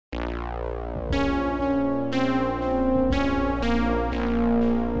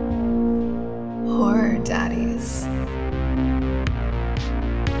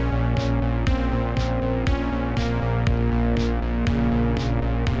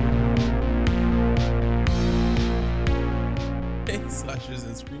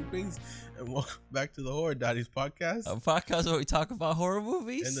Greetings and welcome back to the Horror Daddies podcast. A podcast where we talk about horror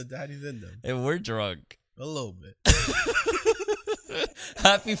movies. And the daddies in them. And we're drunk. A little bit.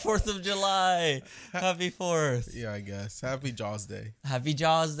 Happy 4th of July. Happy 4th. Yeah, I guess. Happy Jaws Day. Happy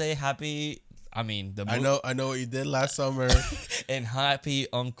Jaws Day. Happy... I mean, the movie. I know what you did last summer. And happy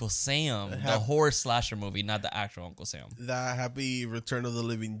Uncle Sam. The horror slasher movie, not the actual Uncle Sam. That happy Return of the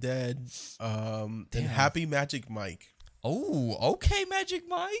Living Dead. And happy Magic Mike. Oh, okay, Magic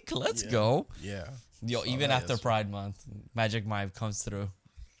Mike. Let's go. Yeah. Yo, even after Pride Month, Magic Mike comes through.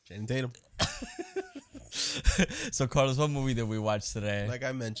 Channing Tatum. So, Carlos, what movie did we watch today? Like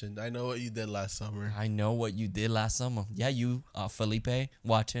I mentioned, I know what you did last summer. I know what you did last summer. Yeah, you, Felipe,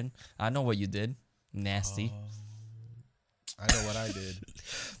 watching. I know what you did. Nasty. I know what I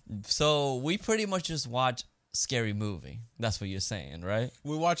did. So, we pretty much just watched Scary Movie. That's what you're saying, right?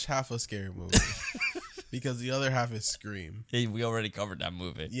 We watched half a Scary Movie. Because the other half is Scream. Hey, we already covered that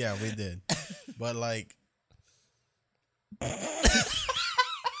movie. Yeah, we did. But like...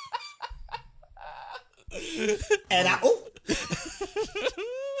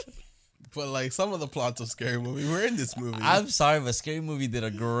 But like some of the plots of Scary Movie were in this movie. I'm sorry, but Scary Movie did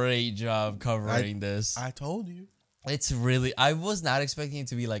a great job covering this. I told you. It's really... I was not expecting it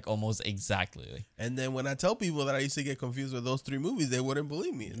to be like almost exactly. And then when I tell people that I used to get confused with those three movies, they wouldn't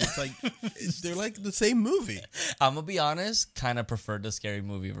believe me. And it's like, they're like the same movie. I'm going to be honest, kind of preferred the Scary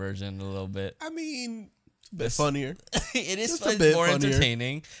Movie version a little bit. I mean, it's a bit funnier. It is Just a bit more funnier.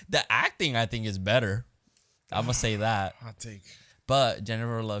 entertaining. The acting, I think, is better. I'm going to say that. Hot take. But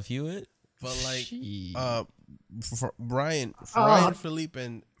Jennifer Love Hewitt... But like, She- Brian Philippe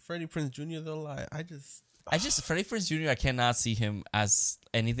and Freddie Prinze Jr., though, I just... Freddie Prinze Jr., I cannot see him as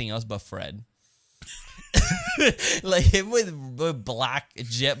anything else but Fred. Like him with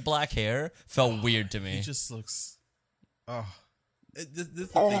jet black hair felt weird to me. He just looks... This is the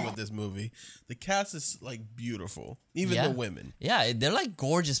thing with this movie. The cast is like beautiful. Even the women. Yeah, they're like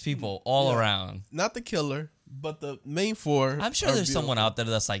gorgeous people all around. Not the killer, but the main four. I'm sure there's someone out there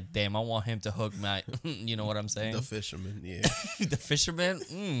that's like, damn, I want him to hook my... You know what I'm saying? The fisherman, yeah. The fisherman?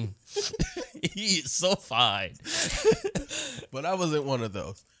 He is so fine. But I wasn't one of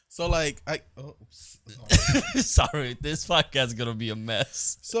those. So like, Sorry, this podcast is going to be a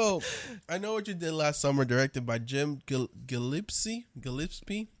mess. So, I Know What You Did Last Summer, directed by Jim Gillespie.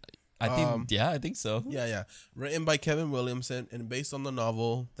 I think so. Yeah. Written by Kevin Williamson and based on the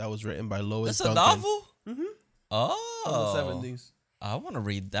novel that was written by Lois That's Duncan. a novel? Mm-hmm. Oh. From the 70s. I want to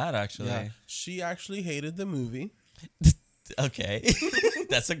read that, actually. Yeah. She actually hated the movie. Okay.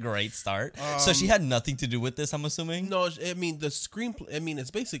 That's a great start. So she had nothing to do with this, I'm assuming? No, I mean, the screenplay,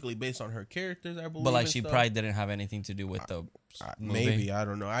 it's basically based on her characters, I believe. But like she probably didn't have anything to do with the movie. Maybe, I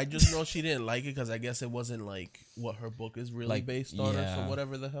don't know. I just know she didn't like it because I guess it wasn't like what her book is really Like, based on or so yeah.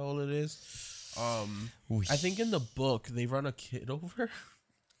 whatever the hell it is. I think in the book they run a kid over.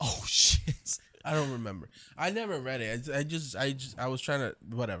 Oh, shit. I don't remember. I never read it. I was trying to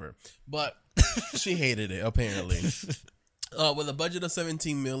whatever. But she hated it apparently. With a budget of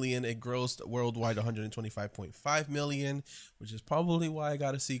 $17 million, it grossed worldwide $125.5 million, which is probably why I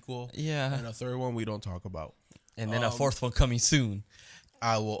got a sequel. Yeah. And a third one we don't talk about. And then a fourth one coming soon.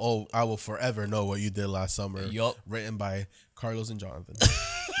 I will forever know what you did last summer. Yup. Written by Carlos and Jonathan.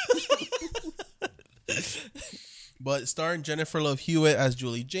 But starring Jennifer Love Hewitt as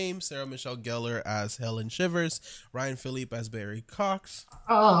Julie James, Sarah Michelle Gellar as Helen Shivers, Ryan Phillippe as Barry Cox,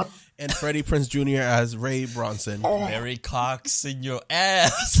 and Freddie Prinze Jr. as Ray Bronson. Barry Cox in your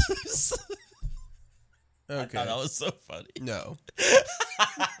ass. Okay. I thought that was so funny. No.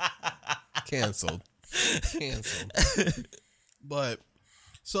 Canceled. But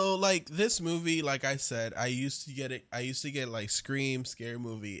so like this movie, like I said, I used to get like Scream, Scary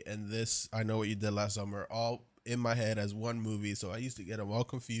Movie, and this I Know What You Did Last Summer all in my head as one movie, so I used to get them all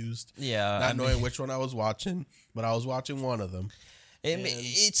confused. Yeah. Not knowing which one I was watching, but I was watching one of them.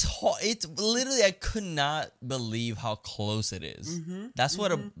 It's hard. It's literally, I could not believe how close it is. Mm-hmm. That's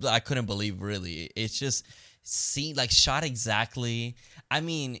what I couldn't believe, really. It's just shot exactly. I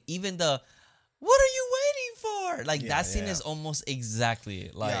mean, even the, what are you waiting for? Like that scene is almost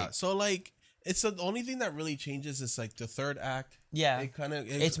exactly like. Yeah, so like it's the only thing that really changes is like the third act. Yeah.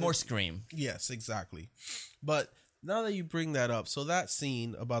 It's more Scream. Yes, exactly. But now that you bring that up, so that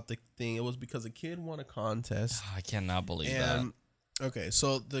scene about the thing, it was because a kid won a contest. I cannot believe that. Okay,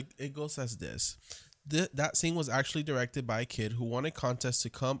 so it goes as this. That scene was actually directed by a kid who won a contest to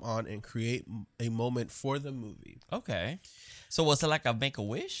come on and create a moment for the movie. Okay. So was it like a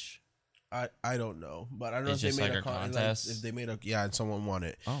Make-A-Wish? I don't know, but I don't know It's if they just made like a a contest? Like if they made and someone won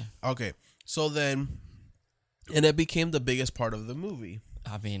it. Oh. Okay, so then, and it became the biggest part of the movie.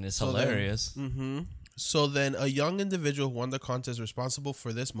 I mean, it's So hilarious. So then a young individual won the contest responsible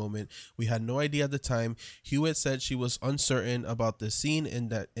for this moment. We had no idea at the time. Hewitt said she was uncertain about the scene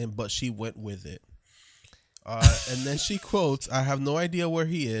but she went with it. And then she quotes, "I have no idea where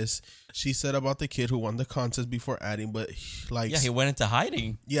he is," she said about the kid who won the contest, before adding, but he went into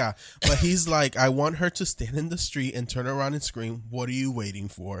hiding. Yeah, but he's like, "I want her to stand in the street and turn around and scream, 'What are you waiting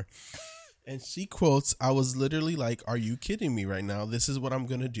for?'" And she quotes, "I was literally like, 'Are you kidding me right now? This is what I'm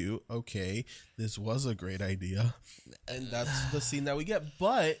going to do.' Okay, this was a great idea." And that's the scene that we get.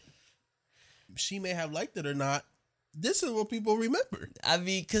 But she may have liked it or not. This is what people remember. I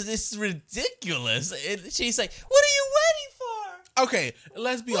mean, because it's ridiculous. She's like, "What are you waiting for?" Okay,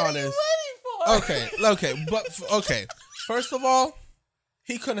 let's be What honest. are you waiting for? Okay. First of all,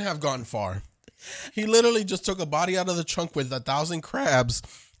 he couldn't have gone far. He literally just took a body out of the trunk with 1,000 crabs.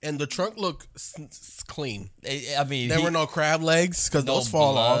 And the trunk looked clean. I mean, there were no crab legs because no those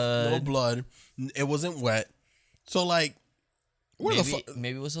fall blood. off. No blood. It wasn't wet. So like,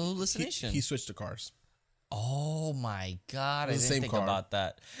 maybe it was a hallucination. He switched the cars. Oh my god! I It was didn't the same think car. about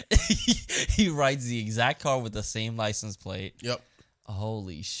that. He rides the exact car with the same license plate. Yep.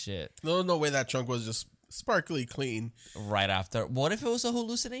 Holy shit! There was no way that trunk was just sparkly clean. Right after. What if it was a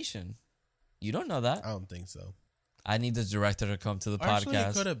hallucination? You don't know that. I don't think so. I need the director to come to the Actually, podcast.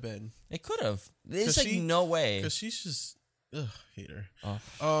 it could have been. It could have. There's like she- no way. Because she's just, hate her.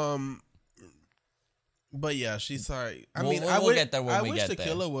 Oh. But yeah, she's sorry. I We'll- mean, we'll I would, get there when I we wish get the there.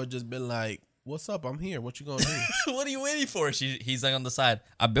 killer would just been like, "What's up? I'm here. What you gonna do?" What are you waiting for? He's like on the side.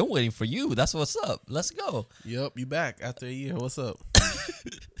 I've been waiting for you. That's what's up. Let's go. Yep, you back after a year. What's up?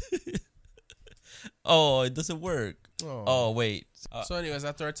 Oh, it doesn't work. Oh. Oh, wait. So, anyways,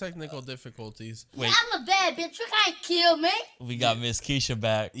 after our technical difficulties, Wait. Yeah, I'm a bad bitch. You can't kill me. We got Miss Keisha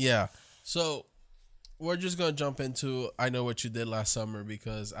back. yeah. So we're just gonna jump into I know what you did last summer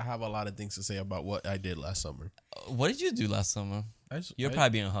because I have a lot of things to say about what I did last summer. What did you do last summer? You're I- probably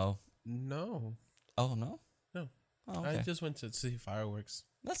being a hoe. no, Oh, no? no. Oh, I okay. just went to see fireworks.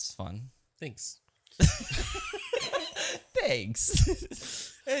 That's fun. Thanks.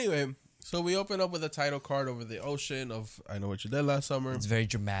 Thanks. Anyway, so we open up with a title card over the ocean of I know what you did last summer. It's very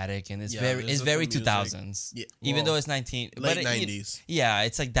dramatic and it's Yeah, very there's very some music. 2000s. Yeah, Even well, though it's 19 late but 90s. Yeah,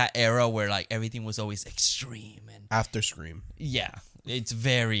 it's like that era where like everything was always extreme and After Scream. yeah, it's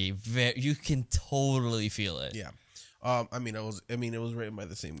very you can totally feel it. Yeah. I mean, it was written by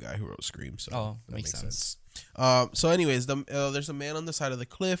the same guy who wrote Scream, so Oh, that makes sense. So, anyways, there's a man on the side of the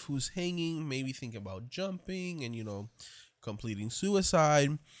cliff who's hanging, maybe thinking about jumping and completing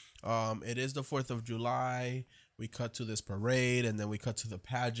suicide. It is the 4th of July. We cut to this parade, and then we cut to the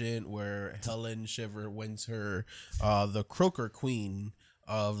pageant where Helen Shiver wins her the Croaker Queen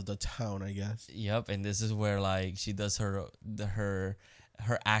of the town, I guess. Yep, and this is where like she does her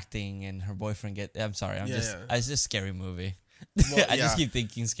acting and her boyfriend I'm sorry, it's just Scary Movie. Well, I just yeah. keep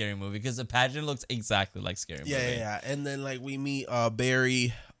thinking Scary Movie because the pageant looks exactly like Scary Movie. Yeah. And then like we meet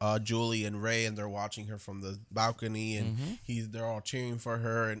Barry, Julie, and Ray, and they're watching her from the balcony, and they're all cheering for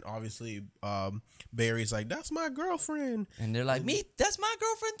her, and obviously Barry's like, "That's my girlfriend," And they're like, "Me, that's my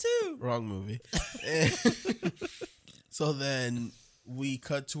girlfriend too." Wrong movie. So then we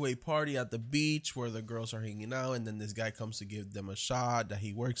cut to a party at the beach where the girls are hanging out, and then this guy comes to give them a shot that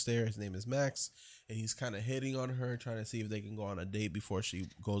he works there. His name is Max, and he's kind of hitting on her, trying to see if they can go on a date before she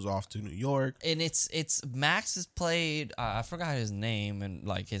goes off to New York. And it's Max is played. I forgot his name and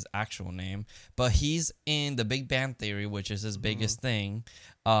like his actual name, but he's in The Big Bang Theory, which is his biggest thing.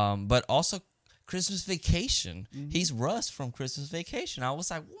 But also Christmas Vacation. He's Russ from Christmas Vacation. I was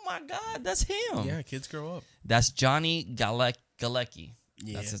like, oh my god, that's him. Yeah, kids grow up. That's Johnny Galecki.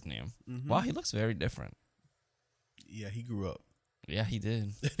 Yeah. That's his name. Wow, he looks very different. Yeah, he grew up. Yeah, he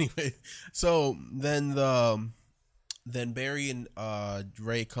did. Anyway, so then Barry and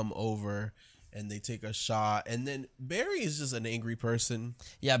Ray come over and they take a shot, and then Barry is just an angry person.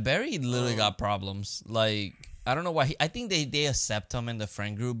 Yeah, Barry literally got problems. Like, I don't know why. I think they accept him in the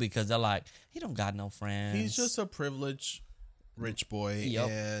friend group because they're like, he don't got no friends. He's just a privileged rich boy, Yep.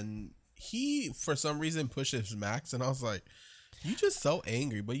 and he for some reason pushes Max, and I was like, you just so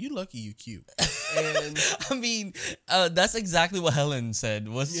angry, but you lucky you cute. And I mean, that's exactly what Helen said.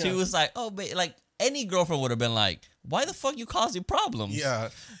 She Yeah. was like, oh, but like any girlfriend would have been like, why the fuck you causing problems? yeah,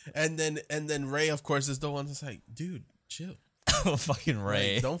 and then Ray, of course, is the one that's like, dude, chill. Fucking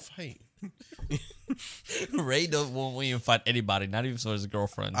Ray. Like, don't fight. Ray won't even fight anybody, not even for his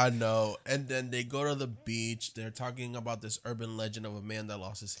girlfriend. I know. And then they go to the beach. They're talking about this urban legend of a man that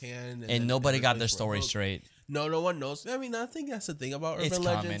lost his hand. And then nobody they got wait their for a story book. straight. No, no one knows. I mean, I think that's the thing about urban It's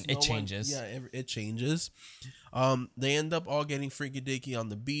legends. common. It changes. It changes. They end up all getting freaky dicky on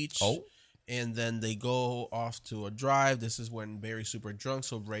the beach. Oh. And then they go off to a drive. This is when Barry's super drunk,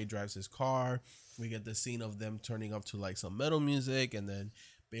 so Ray drives his car. We get the scene of them turning up to like some metal music, and then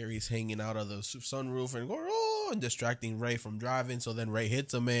Barry's hanging out of the sunroof and going, oh, and distracting Ray from driving. So then Ray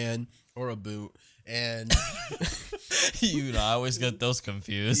hits a man or a boot, and You know, I always get those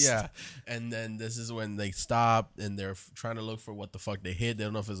confused. yeah. And then this is when they stop and they're trying to look for what the fuck they hit. They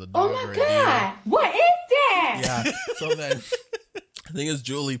don't know if it's a dog or a deer. What is that? Yeah. So then I think it's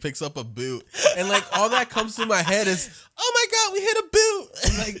Julie picks up a boot, and like all that comes to my head is, oh my god, we hit a boot.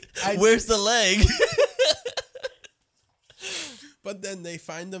 And, like, Where's the leg? But then they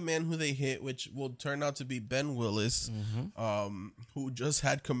find the man who they hit, which will turn out to be Ben Willis, who just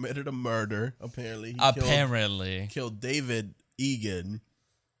had committed a murder. Apparently, he killed David Egan.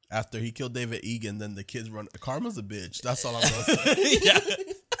 After he killed David Egan, then the kids run. Karma's a bitch. That's all I'm gonna say. Yeah.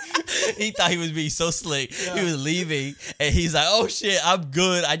 He thought he was being so slick. Yeah. He was leaving, and he's like, "Oh shit, I'm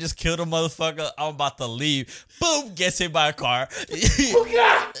good. I just killed a motherfucker. I'm about to leave." Boom! Gets hit by a car.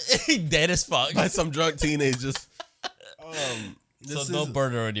 Dead as fuck By some drunk teenagers. So don't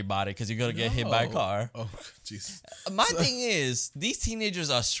murder anybody because you're gonna get hit by a car. Oh, jeez. My thing is, these teenagers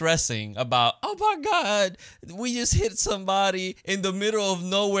are stressing about, oh my god, we just hit somebody in the middle of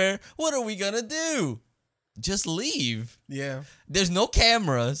nowhere. What are we gonna do? Just leave. Yeah. There's no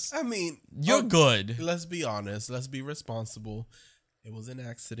cameras. I mean, you're good. Let's be honest. Let's be responsible. It was an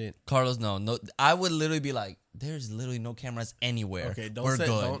accident. Carlos, no. I would literally be like, there's literally no cameras anywhere. Okay,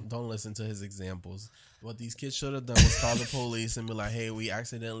 don't listen to his examples. What these kids should have done was call the police and be like, hey, we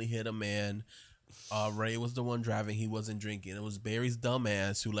accidentally hit a man. Ray was the one driving. He wasn't drinking. It was Barry's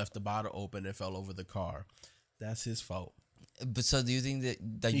dumbass who left the bottle open and fell over the car. That's his fault. But so do you think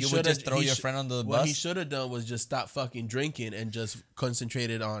that you would just throw your friend under the bus? What he should have done was just stop fucking drinking and just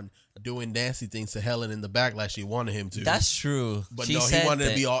concentrated on doing nasty things to Helen in the back like she wanted him to. That's true. But he wanted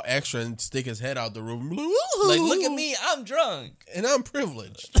to be all extra and stick his head out the room. Like, look at me, I'm drunk. And I'm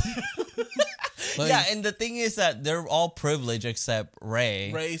privileged. Yeah, and the thing is that they're all privileged except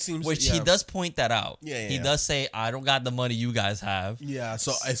Ray. Ray seems... Which he does point that out. Yeah. He does say, I don't got the money you guys have. Yeah,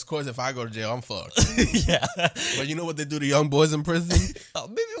 so of course if I go to jail, I'm fucked. Yeah. But you know what they do to young boys in prison? Oh,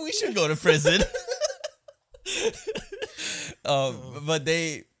 maybe we should go to prison. But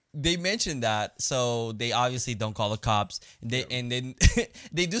they mentioned that, so they obviously don't call the cops. And then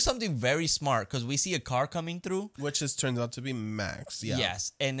they do something very smart because we see a car coming through, which just turns out to be Max. Yeah.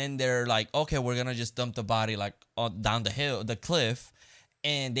 Yes, and then they're like, okay, we're gonna just dump the body like down the cliff,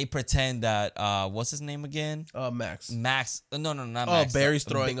 and they pretend that what's his name again? Max. No, not Max. Oh, Barry's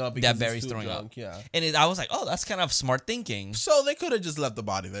throwing up. That Barry's throwing up. Yeah. And I was like, oh, that's kind of smart thinking. So they could have just left the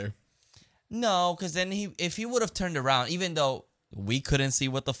body there. No, because then if he would have turned around, even though we couldn't see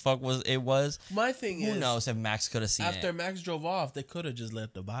what the fuck it was. My thing is, who knows if Max could have seen it. After Max drove off, they could have just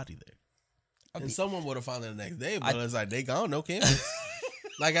left the body there. And someone would have found it the next day, but it's like, they gone, no cameras.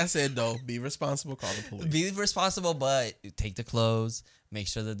 Like I said, though, be responsible, call the police. Be responsible, but take the clothes, make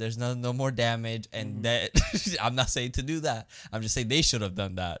sure that there's no more damage, and that I'm not saying to do that. I'm just saying they should have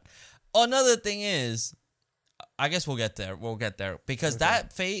done that. Another thing is, I guess we'll get there. Because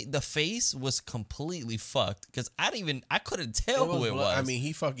the face was completely fucked. Because I couldn't tell who it was. I mean,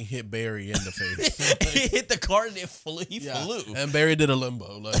 he fucking hit Barry in the face. He hit the car and it flew. He flew. And Barry did a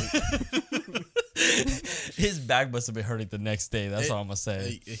limbo. Like his back must have been hurting the next day. That's all I'm gonna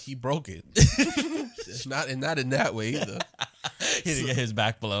say. He broke it. not in that way either. He didn't get his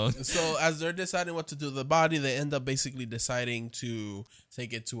back blown. So as they're deciding what to do with the body, they end up basically deciding to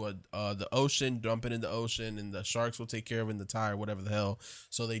take it to the ocean, dump it in the ocean, and the sharks will take care of it in the tire, whatever the hell.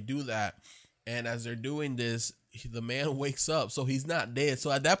 So they do that. And as they're doing this, the man wakes up, so he's not dead.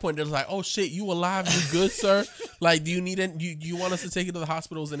 So at that point, they're like, "Oh shit, you alive? You good, sir? Like, do you need it? You want us to take you to the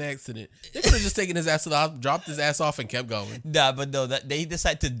hospital? It was an accident." They could have just taken his ass to the hospital, dropped his ass off, and kept going. Nah, but no, that they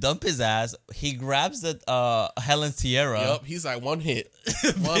decide to dump his ass. He grabs the Helen Sierra. Yep, he's like, one hit,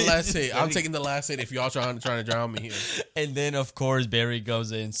 one last hit. I'm taking the last hit if y'all trying to drown me here. And then of course Barry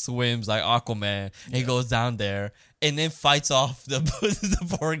goes in, swims like Aquaman. And he goes down there. And then fights off the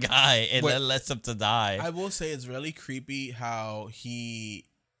poor guy and then lets him to die. I will say it's really creepy how he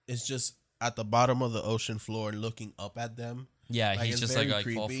is just at the bottom of the ocean floor looking up at them. Yeah, Like, he's it's just very like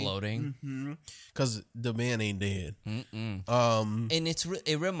full creepy. floating. Because the man ain't dead. And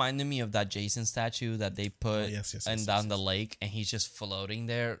it reminded me of that Jason statue that they put yes, down the lake, and he's just floating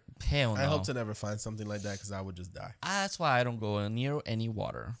there. Hell no. I hope to never find something like that because I would just die. That's why I don't go near any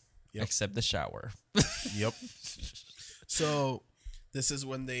water Yep. except the shower. Yep. So this is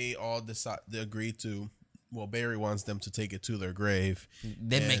when they all they agree to. Well, Barry wants them to take it to their grave.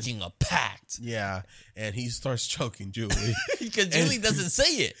 They're making a pact Yeah, and he starts choking Julie. because Julie doesn't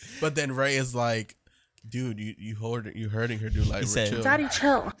say it. But then Ray is like, "Dude, you hurting her, dude. Like, said, chill." Daddy,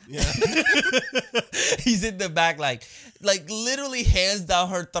 chill. Yeah. He's in the back, like literally hands down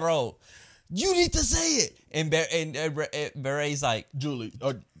her throat. You need to say it. And Ray's like, Julie,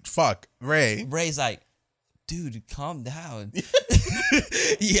 oh fuck, Ray. Ray's like, dude, calm down.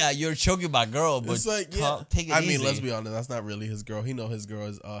 Yeah, you're choking my girl, but It's like, yeah. take it I easy. mean, let's be honest. That's not really his girl. He know his girl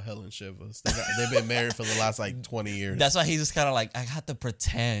is Helen Shivers. They've been married for the last like 20 years. That's why he's just kind of like, I have to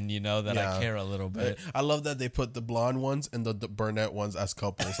pretend, that Yeah. I care a little bit. I love that they put the blonde ones and the brunette ones as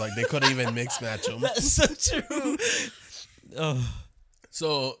couples. Like they couldn't even mix match them. That's so true. Ugh.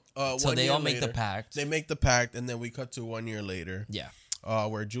 So They all make the pact. They make the pact, and then we cut to 1 year later. Yeah.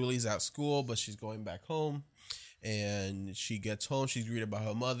 Where Julie's at school, but she's going back home. And she gets home. She's greeted by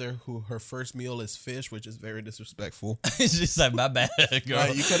her mother, who her first meal is fish, which is very disrespectful. It's just like, my bad, girl.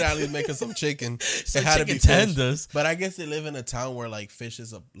 You could at least make her some chicken. Some It had to chicken be fish. tenders. But I guess they live in a town where like fish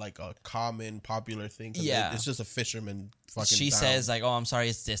is a common, popular thing. 'Cause Yeah. it's just a fisherman fucking. She town. says like, oh, I'm sorry,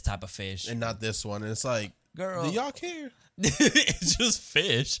 it's this type of fish. and not this one. And it's like, Girl. do y'all care? It's just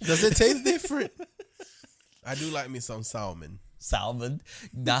fish. Does it taste different? I do like me some salmon. Salmon,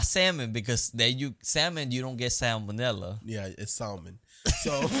 not salmon, because salmon you don't get salmonella. Yeah, it's salmon.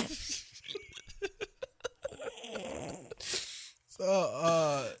 So,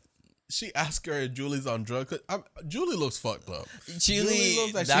 she asked her if Julie's on drugs. Julie looks fucked up. Julie,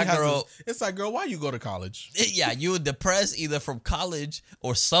 looks like that has girl. it's like, girl, why you go to college? Yeah, you were depressed either from college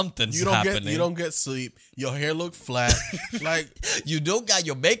or something's You don't happening. you don't get sleep. Your hair look flat. Like, You don't got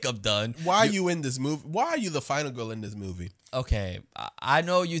your makeup done. why are you in this movie? Why are you the final girl in this movie? Okay, I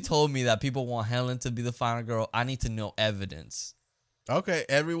know you told me that people want Helen to be the final girl. I need to know evidence. Okay,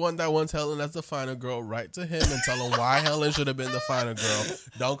 everyone that wants Helen as the final girl, write to him and tell him why Helen should have been the final girl.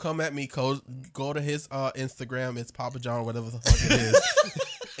 Don't come at me. Go to his Instagram. It's Papa John, whatever the fuck it is,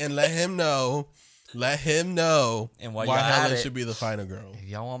 and let him know. And while why you're at Helen it- should be the final girl. If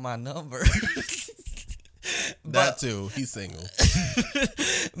y'all want my number. That too. He's single.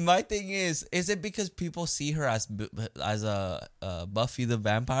 My thing is it because people see her as a Buffy the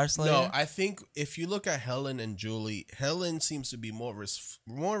Vampire Slayer? No, I think if you look at Helen and Julie, Helen seems to be more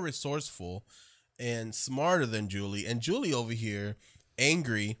resourceful and smarter than Julie, and Julie over here,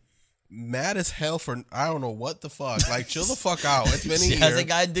 angry, mad as hell for I don't know what the fuck. Like, chill the fuck out. It's been a she year. hasn't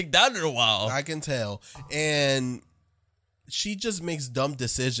gotten dick down in a while. I can tell, and she just makes dumb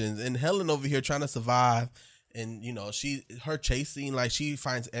decisions. And Helen over here trying to survive. And her chase scene, like, she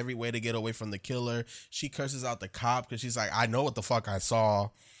finds every way to get away from the killer. She curses out the cop because she's like, I know what the fuck I saw.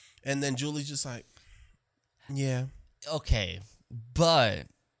 And then Julie's just like, yeah. Okay, but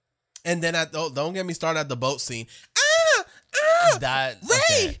And then don't get me started at the boat scene. that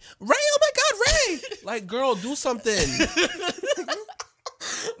Ray, okay. oh my God, Ray! Like, girl, do something.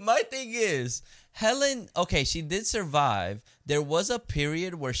 My thing is, Helen, okay, she did survive. There was a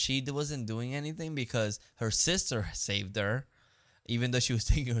period where she wasn't doing anything because her sister saved her, even though she was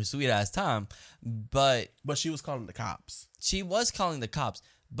taking her sweet ass time. But But she was calling the cops. she was calling the cops.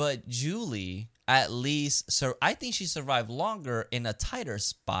 But Julie, at least, I think she survived longer in a tighter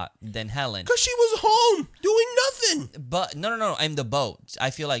spot than Helen. Because she was home doing nothing. But no, I'm the boat. I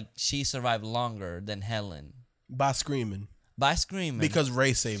feel like she survived longer than Helen By screaming. by screaming. Because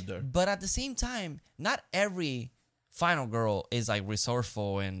Ray saved her. But at the same time, not every final girl is like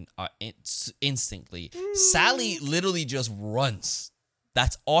resourceful and instantly. Sally literally just runs.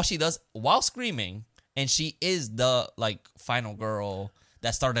 That's all she does while screaming, and she is the like final girl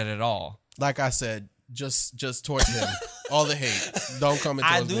that started it all. Like I said, just towards him. All the hate. Don't come in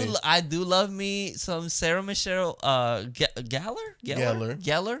towards me. I do love me some Sarah Michelle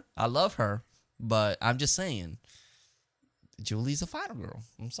Gellar. I love her, but I'm just saying, Julie's a final girl.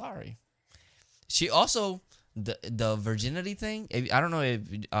 I'm sorry. She also the virginity thing. I don't know if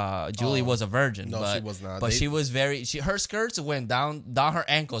Julie was a virgin. No, but, she was not. But she was her skirts went down her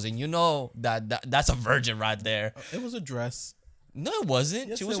ankles, and that's a virgin right there. It was a dress. No, it wasn't.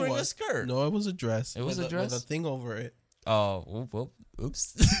 Yes, she was it wearing a skirt. No, it was a dress. It was a dress? with a thing over it. Oh,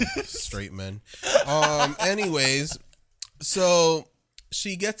 oops. Straight men. Anyways, so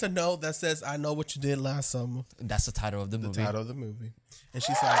she gets a note that says, "I know what you did last summer." That's the title of the movie. Title of the movie, and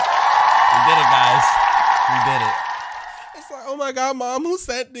she's like, We did it, guys. We did it. "It's like, oh my god, mom, who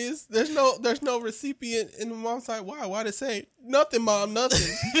sent this? There's no recipient." And the mom's like, "Why? Why'd it say nothing, mom? Nothing."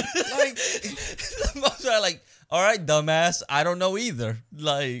 Like, Most are like, all right, dumbass. I don't know either.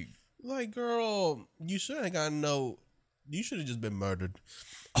 like, girl, you shouldn't have gotten no. You should have just been murdered.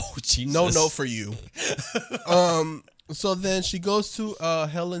 Oh, Jesus. No note for you. So then she goes to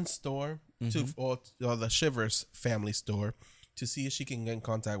Helen's store, or the Shivers family store, to see if she can get in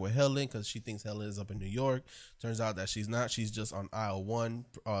contact with Helen, because she thinks Helen is up in New York. Turns out that she's not. She's just on aisle 1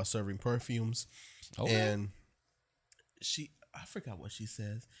 serving perfumes. Okay. And I forgot what she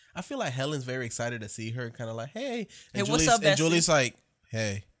says. I feel like Helen's very excited to see her, kind of like, hey. And Hey, what's up, And bestie? Julie's like,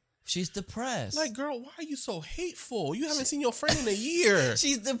 hey. She's depressed. Like, girl, why are you so hateful? You haven't seen your friend in a year.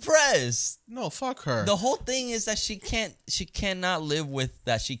 She's depressed. No, fuck her. The whole thing is that she cannot live with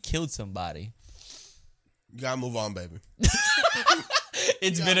that she killed somebody. You gotta move on, baby.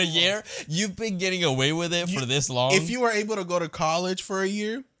 It's been a year. You've been getting away with it for this long. If you were able to go to college for a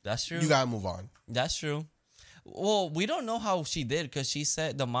year, That's true. you gotta move on. That's true. Well, we don't know how she did, because she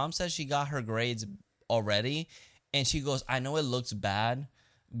said the mom said she got her grades already, and she goes, "I know it looks bad,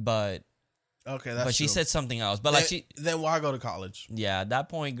 but Okay, that's she true. said something else." But then why go to college? yeah, at that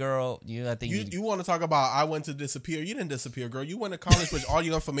point, girl, I think You want to talk about I went to disappear? You didn't disappear, girl. You went to college with all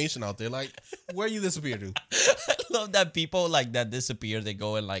your information out there. Like, where you disappear to? I love that people like that disappear. They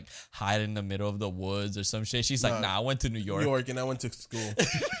go and like hide in the middle of the woods or some shit. She's like, "Nah, I went to New New York. York, and I went to school.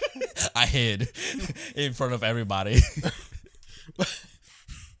 I hid in front of everybody."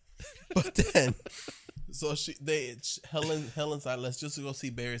 But then, so Helen's like, let's just go see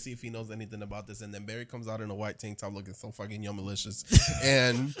Barry, see if he knows anything about this. And then Barry comes out in a white tank top, looking so fucking yummalicious,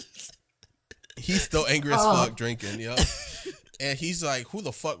 and he's still angry as fuck, drinking. Yeah, and he's like, "Who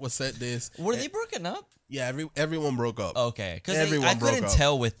the fuck was sent this?" Were they broken up? Yeah, everyone broke up. Okay, because Everyone I broke couldn't up.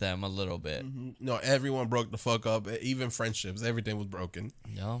 tell with them a little bit. No, everyone broke the fuck up. Even friendships, everything was broken.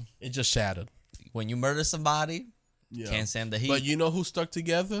 No, It just shattered. when you murder somebody, Yeah. can't stand the heat. But you know who stuck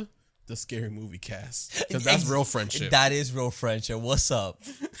together? The Scary Movie cast, because that's real friendship. That is real friendship. What's up?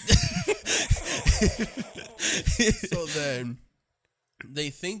 So then they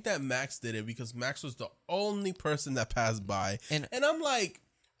think that Max did it because Max was the only person that passed by. And- And I'm like,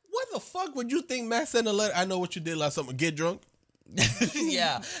 what the fuck would you think Max sent a letter? I know what you did last summer. Get drunk.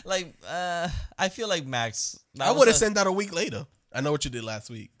 Yeah, like I feel like Max. I would have sent that a week later. I know what you did last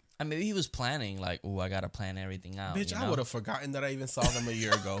week. Maybe he was planning, like, oh, I gotta plan everything out. Bitch, you I know? would have forgotten that I even saw them a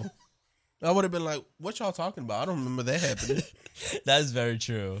year ago. I would have been like, what y'all talking about? I don't remember that happening. That's very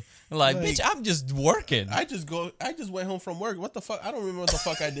true. Like, bitch, I'm just working. I just went home from work. What the fuck? I don't remember what the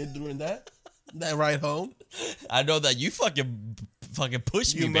fuck I did during that ride home. I know that you fucking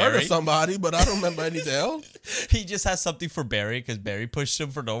pushed You me, murdered Barry. somebody, but I don't remember anything else. He just has something for Barry because Barry pushed him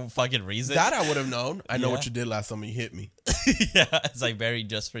for no fucking reason. That I would have known. I know Yeah. what you did last summer. You hit me. Yeah, it's like Barry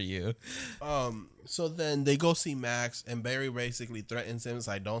just for you. So then they go see Max, and Barry basically threatens him. It's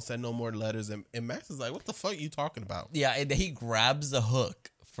like, don't send no more letters. And Max is like, what the fuck are you talking about? Yeah, and then he grabs the hook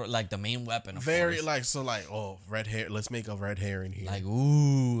for like the main weapon. Of course. Oh, red hair. Let's make a red herring here. Like,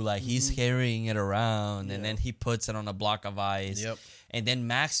 ooh, like he's carrying it around, and then he puts it on a block of ice. Yep. And then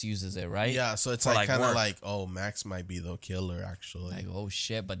Max uses it, right? Yeah, so it's For, like kind of work. like, oh, Max might be the killer, actually. Like, oh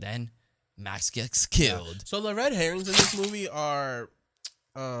shit, but then Max gets killed. So the red herrings in this movie are,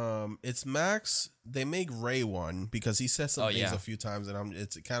 it's Max. They make Ray one because he says some things a few times, and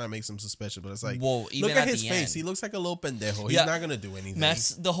it kind of makes him suspicious. But it's like, Well, even look at at his the face. end. He looks like a little pendejo. He's Yeah. not gonna do anything. Max,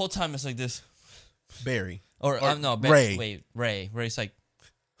 the whole time it's like this. Barry Or no, Ray. Wait, Ray. Ray's like,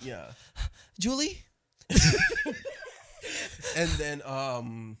 Yeah. Julie? And then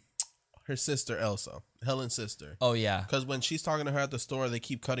her sister Elsa, Helen's sister. Oh, yeah. Because when she's talking to her at the store, they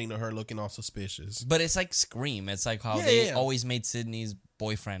keep cutting to her looking all suspicious. But it's like Scream. It's like how Yeah, they yeah. always made Sydney's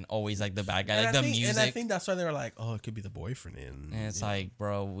boyfriend always like the bad guy. And Like I the think, music. And I think that's why they were like, oh, it could be the boyfriend. And it's like,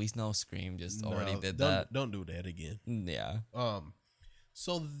 bro, we know Scream just already did don't, that. Don't do that again. Yeah.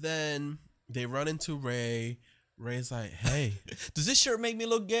 So then they run into Ray. Ray's like, hey. Does this shirt make me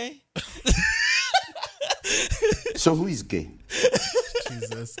look gay? So who is gay?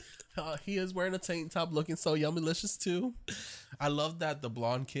 Jesus. He is wearing a tank top looking so yummylicious too. I love that the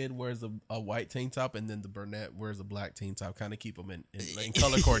blonde kid wears a white tank top and then the brunette wears a black tank top. Kind of keep them in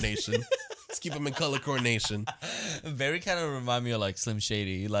color coordination. Let's keep them in color coordination. Very kind of remind me of like Slim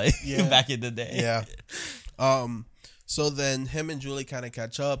Shady, like Yeah. back in the day. Yeah. So then him and Julie kind of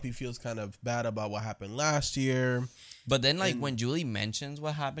catch up. He feels kind of bad about what happened last year. But then, like, when Julie mentions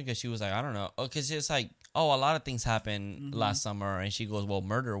what happened, because she was like, I don't know. Oh, because it's like, oh, a lot of things happened last summer, and she goes, well,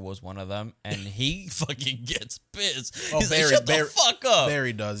 murder was one of them, and he fucking gets pissed. Oh, He's Barry- like, shut Barry- the fuck up.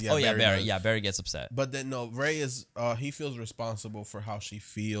 Barry does. Yeah. oh yeah, Barry. does. Yeah, Barry gets upset. But then no, Ray is he feels responsible for how she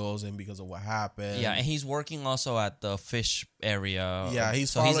feels and because of what happened. Yeah, and he's working also at the fish area. Yeah,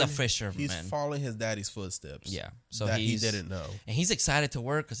 he's so following, he's a fisherman. He's following his daddy's footsteps. Yeah, so that he he's, didn't know. and he's excited to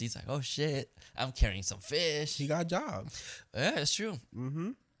work because he's like, oh shit, I'm carrying some fish. He got a job. Yeah, it's true.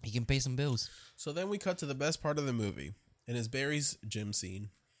 Mm-hmm. He can pay some bills. So then we cut to the best part of the movie, and it's Barry's gym scene.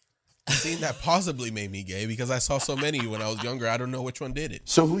 A scene that possibly made me gay because I saw so many when I was younger. I don't know which one did it.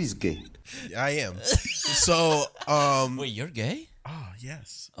 So who is gay? I am. So, Wait, you're gay? oh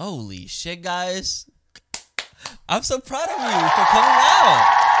yes. Holy shit, guys. I'm so proud of you for coming out.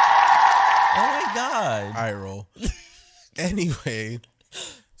 Oh my god. Eye roll. Anyway,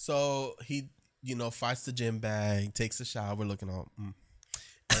 so he, fights the gym bag, takes a shower, looking all,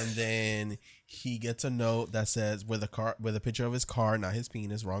 and then he gets a note that says with a picture of his car, not his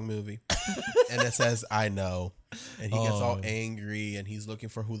penis, wrong movie, and it says "I know," and he gets all angry and he's looking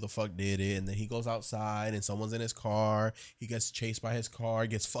for who the fuck did it, and then he goes outside and someone's in his car. He gets chased by his car,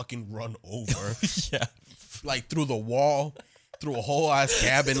 gets fucking run over, Yeah. like through the wall. Through a whole ass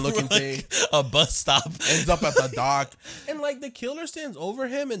cabin looking thing. A bus stop. Ends up at the dock. And like the killer stands over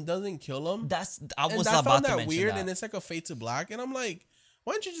him and doesn't kill him. I And was I about found to that mention weird, that. and it's like a fade to black. And I'm like,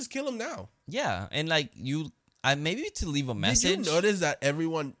 why don't you just kill him now? Yeah, and like maybe to leave a message. Did you notice that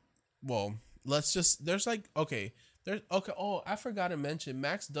everyone? Well, there's like okay. Oh, I forgot to mention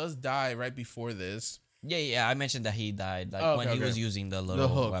Max does die right before this. Yeah, I mentioned that he died Oh, when okay, he was okay. using the The little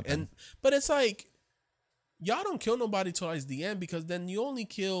hook, weapon. but it's like y'all don't kill nobody towards the end because then you only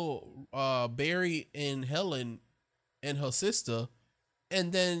kill Barry and Helen and her sister,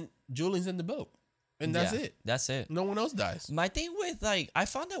 and then Julian's in the boat, and that's Yeah, it. That's it. No one else dies. My thing with I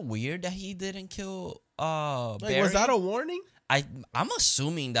found it weird that he didn't kill Like, Barry. was that a warning I'm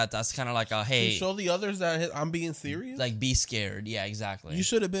assuming that's kind of like a to hey, show the others that I'm being serious? like be scared. Yeah, exactly. You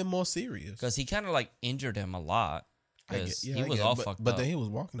should have been more serious. Because he kind of like injured him a lot. Because he I was get it, all but, fucked but up. then he was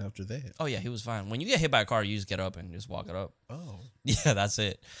walking after that. Oh yeah, he was fine. When you get hit by a car, you just get up and just walk it up. Oh, Yeah, that's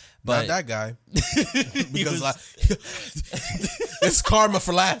it. not But that guy. he Because was- like, it's karma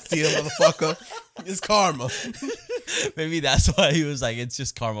for last year, motherfucker. It's karma. maybe that's why he was like, it's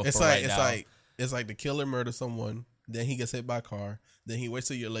just karma It's for like right it's now. like it's like the killer murders someone, then he gets hit by a car, then he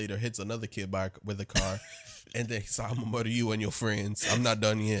waits a year later, hits another kid with a car, and then he's like, I'm gonna murder you and your friends. I'm not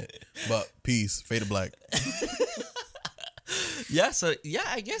done yet, but peace, fade to black. Yeah, so yeah,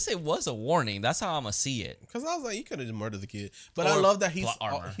 I guess it was a warning. That's how I'm gonna see it. Because I was like, you could have just murdered the kid, but I Or love that plot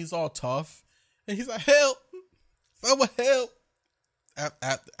armor. he's all tough, and he's like, help, someone help.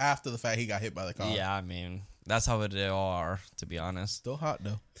 After the fact, he got hit by the car. Yeah, I mean, that's how they all are, to be honest. Still hot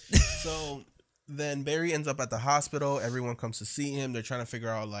though. So then Barry ends up at the hospital. Everyone comes to see him. They're trying to figure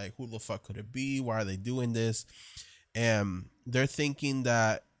out like who the fuck could it be? Why are they doing this? And they're thinking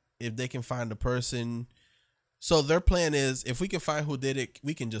that if they can find a person, so their plan is if we can find who did it,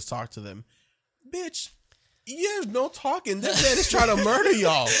 we can just talk to them. Bitch, there's no talking. This man is trying to murder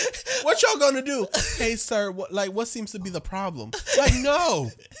y'all. What y'all gonna do? Hey, sir, what seems to be the problem? Like,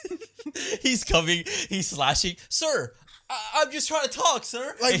 no. He's coming, he's slashing. Sir, I'm just trying to talk,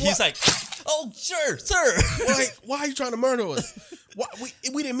 sir. Like, and he's what? like, oh, sir. Like, why are you trying to murder us? Why,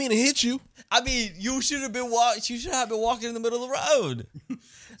 we didn't mean to hit you. I mean, you should have been walking in the middle of the road.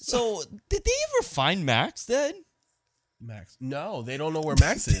 So, did they ever find Max then? Max. No, they don't know where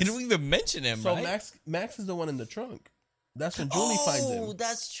Max is. They don't even mention him, So right? Max is the one in the trunk. That's when Julie finds him.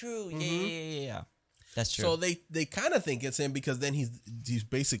 That's true. Yeah. That's true. So they kind of think it's him because then he's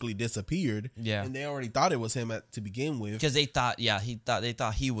basically disappeared. Yeah. And they already thought it was him to begin with. Because they thought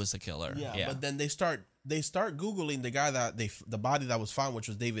he was the killer. Yeah. But then they start Googling the guy the body that was found, which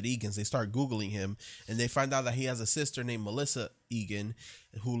was David Egan's. They start Googling him, and they find out that he has a sister named Melissa Egan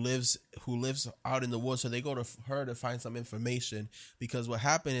who lives out in the woods. So they go to her to find some information because what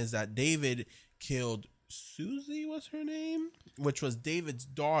happened is that David killed Susie, was her name, which was David's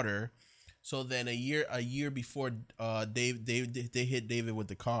daughter. So then a year before they hit David with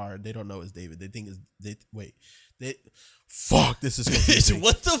the car. They don't know it's David. They think fuck, this is confusing.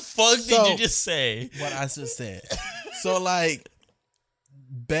 What the fuck So- did you just say? What I just said. So like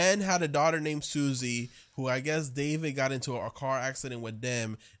Ben had a daughter named Susie, who I guess David got into a car accident with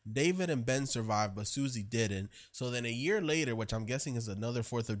them. David and Ben survived, but Susie didn't. So then a year later, which I'm guessing is another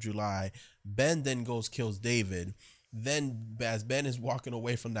 4th of July, Ben then kills David. Then as Ben is walking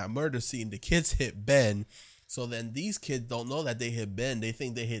away from that murder scene, the kids hit Ben. So then these kids don't know that they hit Ben. They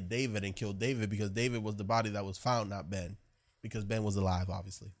think they hit David and killed David because David was the body that was found, not Ben. Because Ben was alive,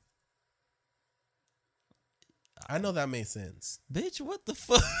 obviously. I know that made sense. Bitch, what the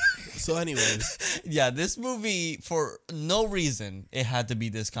fuck? So, anyways, Yeah, this movie, for no reason, it had to be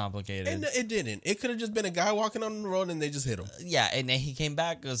this complicated. and it didn't. It could have just been a guy walking on the road and they just hit him. Yeah, and then he came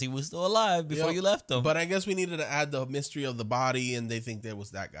back because he was still alive before Yep. you left him. But I guess we needed to add the mystery of the body, and they think there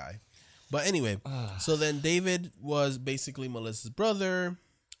was that guy. But anyway, so then David was basically Melissa's brother,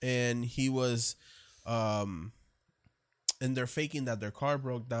 and he was, and they're faking that their car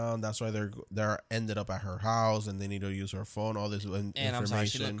broke down. That's why they're ended up at her house, and they need to use her phone. All this information. and I'm sorry,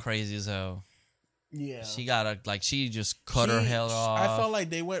 she looked crazy as hell. Yeah, She got she just cut her head off. I felt like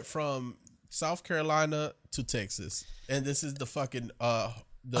they went from South Carolina to Texas, and this is the fucking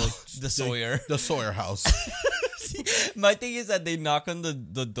the Sawyer. the Sawyer house. My thing is that they knock on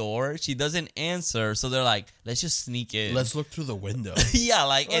the door. She doesn't answer, so they're like, "Let's just sneak in." Let's look through the window. Yeah,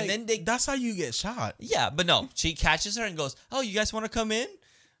 and then that's how you get shot. yeah, but no, she catches her and goes, "Oh, you guys want to come in?"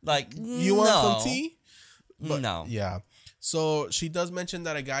 Like, You want some tea? No. Yeah. So she does mention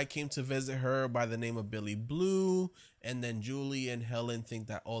that a guy came to visit her by the name of Billy Blue, and then Julie and Helen think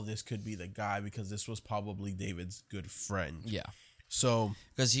that this could be the guy because this was probably David's good friend. Yeah. So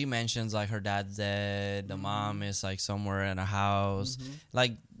Because she mentions like her dad's dead, the mom is like somewhere in a house.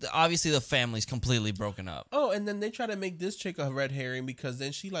 Like obviously the family's completely broken up. and then they try to make this chick a red herring because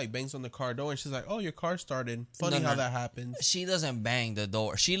then she like bangs on the car door and she's like, "Oh, your car started." Funny No, how no. that happens. She doesn't bang the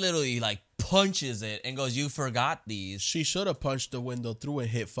door. She literally like punches it and goes, "You forgot these." She should have punched the window through and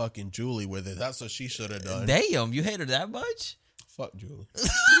hit fucking Julie with it. That's what she should have done. Damn, you hate her that much? Fuck Julie.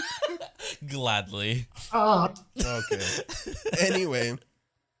 Gladly. Okay. Anyway,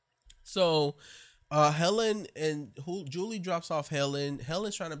 so Helen and Julie drops off Helen.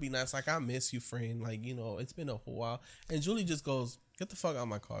 Helen's trying to be nice, like, "I miss you, friend. Like, it's been a whole while." And Julie just goes, "Get the fuck out of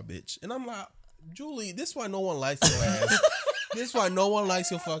my car, bitch." And I'm like, Julie, this is why no one likes your ass. This is why no one likes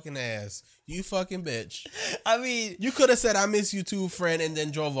your fucking ass. You fucking bitch. I mean, You could have said, "I miss you too, friend," and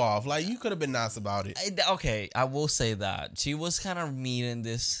then drove off. Like, you could have been nice about it. okay, I will say that she was kind of mean in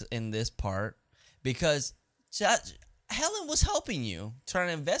this part because Helen was helping you trying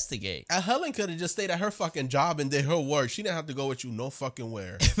to investigate. And Helen could have just stayed at her fucking job and did her work. She didn't have to go with you no fucking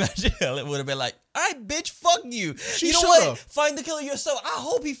where. Imagine Helen would have been like, "All right, bitch, fuck you. She You know should've. what? Find the killer yourself. I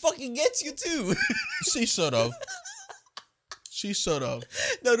hope he fucking gets you too." She should have. She should have.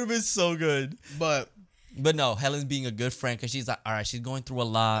 That would have been so good. But But no, Helen's being a good friend because she's like, "All right, she's going through a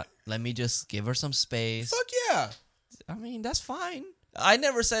lot. Let me just give her some space." fuck yeah. I mean, that's fine. I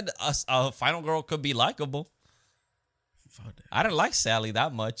never said a final girl could be likable. Fuck that. I didn't like Sally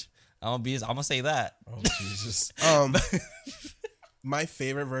that much. I'm gonna say that. Oh Jesus. My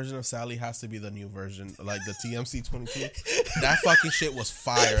favorite version of Sally has to be the new version, like the TMC 22. That fucking shit was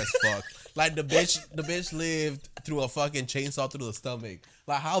fire as fuck. Like the bitch lived through a fucking chainsaw through the stomach.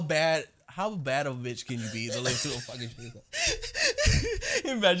 Like how bad of a bitch can you be to live through a fucking chainsaw?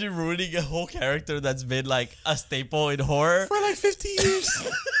 Imagine ruining a whole character that's been like a staple in horror For like 50 years.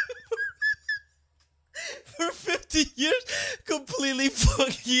 for 50 years, completely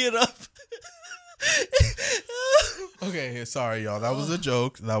fucking it up. Okay, sorry y'all. That was a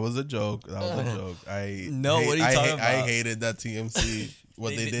joke. I No, what are you talking I about? hated that TMC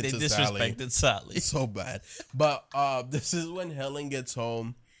what they did to Sally. disrespected Sally. So bad. But this is when Helen gets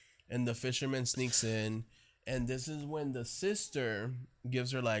home and the fisherman sneaks in, and this is when the sister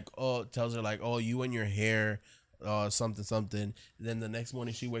gives her tells her oh, you and your hair something. Then the next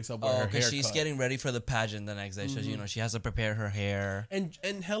morning she wakes up with her hair because she's cut. getting ready for the pageant the next day, so she has to prepare her hair. And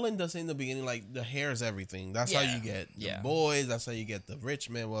Helen does say in the beginning, like, the hair is everything. That's how Yeah. you get the Yeah. boys. That's how you get the rich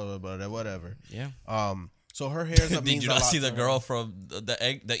men. Whatever. Yeah. So her hair Did means you a not lot see to the her. girl from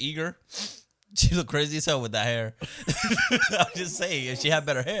the Eager? She looked crazy as hell with that hair. I'm just saying, if she had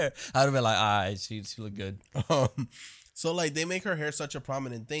better hair, I'd have been like, all right, she looked good. So like they make her hair such a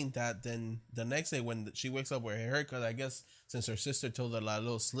prominent thing that then the next day when she wakes up with her haircut, I guess since her sister told her like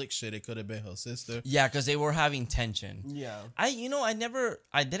little slick shit, it could have been her sister. Yeah, because they were having tension. Yeah.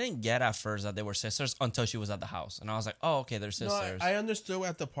 I didn't get at first that they were sisters until she was at the house, and I was like, oh, okay, they're No, sisters. I understood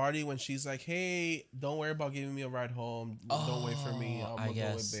at the party when she's like, "Hey, don't worry about giving me a ride home. Don't wait for me. I'm gonna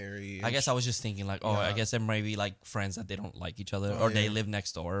go with Barry." I guess I was just thinking like, oh, I Yeah. guess there may be like friends that they don't like each other, Oh, or they yeah. live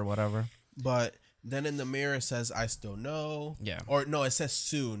next door or whatever. But then in the mirror it says, "I still know." Yeah. Or no, it says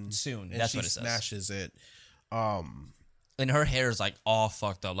soon. Soon. And That's she what it says. smashes it. And her hair is like all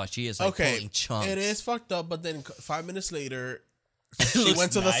fucked up, like she is like Okay, pulling chunks. it is fucked up. But then 5 minutes later, It she looks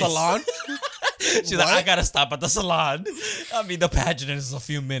went to nice. the salon. She's like, What? I gotta stop at the salon. I mean, the pageant is a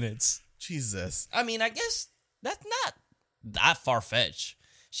few minutes. Jesus. I mean, I guess that's not that far fetched.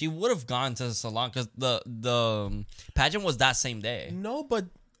 She would have gone to the salon because the pageant was that same day. No, but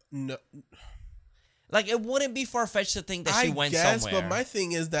no. Like, it wouldn't be far-fetched to think that she went somewhere. But my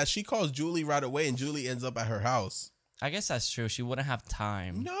thing is that she calls Julie right away, and Julie ends up at her house. I guess that's true. She wouldn't have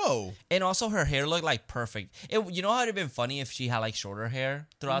time. No. And also, her hair looked like perfect. You know how it'd have been funny if she had like shorter hair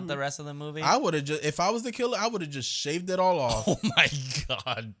throughout the rest of the movie? I would have just, if I was the killer, I would have just shaved it all off. Oh my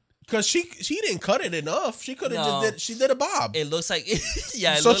god. Because she didn't cut it enough. She could have she did a bob. It looks like,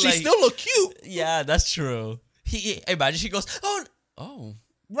 yeah. So she still looked cute. Yeah, that's true. Imagine she goes, oh.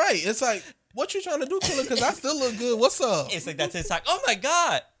 Right. It's like, what you trying to do, killer? Because I still look good. What's up? It's like that's like, oh my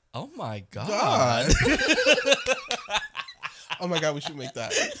god. Oh my god. Oh my god, we should make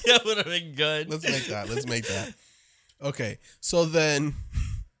that. That would have been good. Let's make that. Okay. So then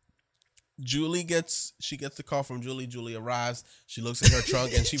Julie gets the call from Julie. Julie arrives. She looks in her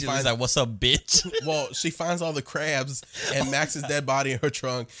trunk and she finds like, "What's up, bitch?" Well, she finds all the crabs and Max's dead body in her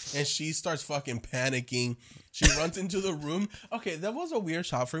trunk, and she starts fucking panicking. She runs into the room. Okay, that was a weird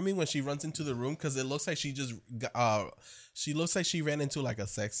shot for me when she runs into the room because it looks like she just she looks like she ran into like a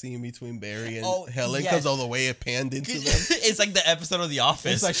sex scene between Barry and Helen because of the way it panned into them. It's like the episode of The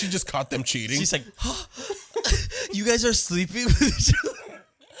Office. It's like she just caught them cheating. She's like, "You guys are sleeping with each other."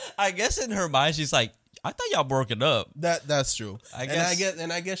 I guess in her mind, she's like, "I thought y'all broken up." That's true. I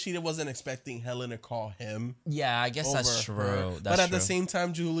guess she wasn't expecting Helen to call him. Yeah, I guess that's true. But at the same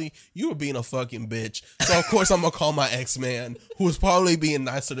time, Julie, you were being a fucking bitch. So of course I'm gonna call my ex-man, who's probably being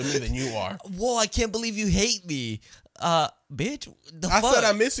nicer to me than you are. Whoa, I can't believe you hate me. Bitch, I said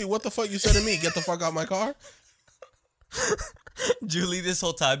I miss you. What the fuck you said to me? Get the fuck out my car. Julie, this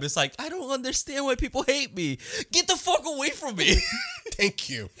whole time, is like, I don't understand why people hate me. Get the fuck away from me. Thank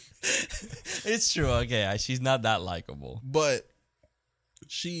you. It's true. Okay, she's not that likable. But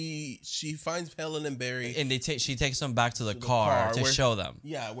she finds Helen and Barry, and she takes them back to the car to show them.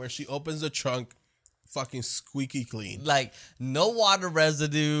 Yeah, where she opens the trunk, fucking squeaky clean. Like, no water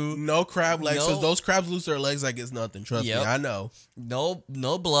residue, no crab legs. Because those crabs lose their legs like it's nothing. Trust me, I know. No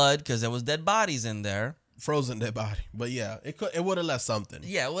blood because there was dead bodies in there. Frozen dead body. But yeah, it would have left something.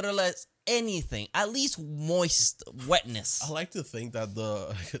 Yeah, it would have left anything. At least moist wetness. I like to think that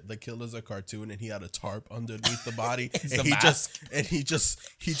the killer's a cartoon and he had a tarp underneath the body. and he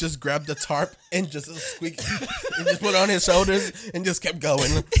just grabbed the tarp and just squeaked and just put it on his shoulders and just kept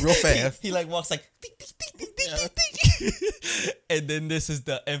going real fast. He like walks like ding, ding, ding, ding, ding, ding. And then this is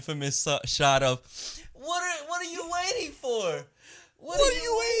the infamous shot of what are you waiting for? What are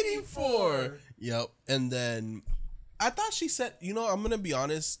you waiting for? Yep. And then I thought she said, I'm going to be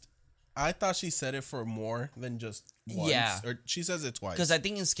honest. I thought she said it for more than just once. Yeah. Or she says it twice. Because I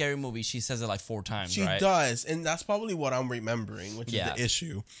think in Scary Movie, she says it like 4 times, She does. And that's probably what I'm remembering, which is the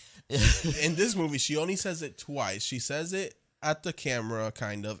issue. In this movie, she only says it twice. She says it at the camera,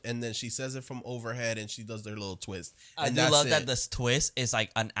 kind of, and then she says it from overhead and she does their little twist. And I do love that this twist is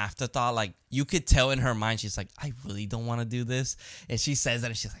like an afterthought. Like, you could tell in her mind, she's like, I really don't want to do this. And she says that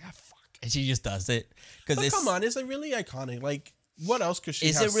and she's like, fuck. And she just does it. But come on, it's a really iconic. Like, what else could she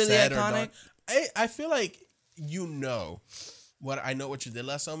have said? Is it really iconic? I feel like I know what you did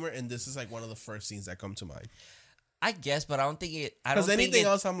last summer, and this is like one of the first scenes that come to mind. I guess, but I don't think it. Because anything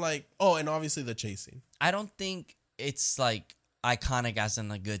else, I'm like, and obviously the chasing. I don't think it's like iconic as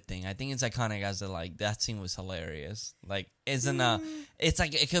in a good thing. I think it's iconic as in like that scene was hilarious. Like, it's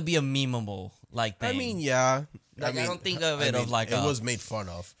like it could be a memeable like thing. I mean, yeah. Like, I don't think of it like it was made fun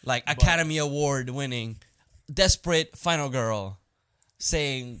of. Like Academy Award winning, desperate final girl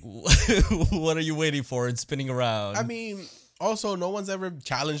saying, "What are you waiting for?" and spinning around. I mean, also no one's ever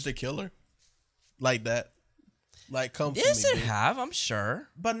challenged a killer like that. Like, come yes, it have, I'm sure,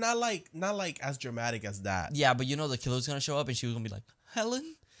 but not like as dramatic as that. Yeah, but the killer's gonna show up and she was gonna be like,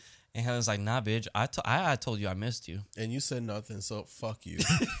 Helen, and Helen's like, nah, bitch, I told you I missed you, and you said nothing, so fuck you.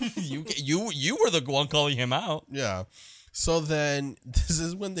 you were the one calling him out. Yeah. So then this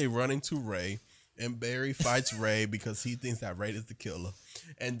is when they run into Ray, and Barry fights Ray because he thinks that Ray is the killer,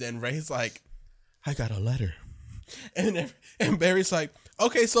 and then Ray's like, I got a letter, and Barry's like,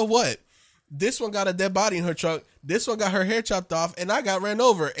 okay, so what? This one got a dead body in her truck. This one got her hair chopped off, and I got ran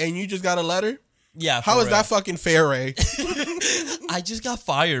over. And you just got a letter? Yeah. How is that fucking fair, Ray? I just got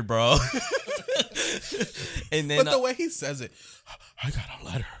fired, bro. And then, but the way he says it, I got a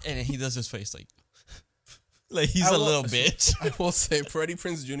letter. And then he does his face like he's a little bitch. I will say, Freddie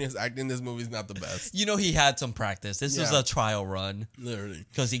Prinze Jr.'s acting in this movie is not the best. He had some practice. This was a trial run, literally,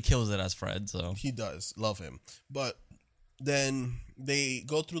 because he kills it as Fred. So he does love him, but then they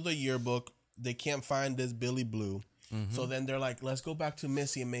go through the yearbook. They can't find this Billy Blue. Mm-hmm. So then they're like, let's go back to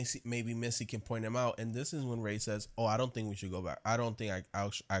Missy, and maybe Missy can point him out. And this is when Ray says, oh, I don't think we should go back. I don't think I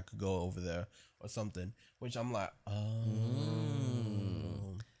could go over there or something. Which I'm like,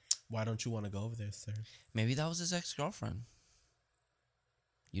 oh. Why don't you want to go over there, sir? Maybe that was his ex-girlfriend.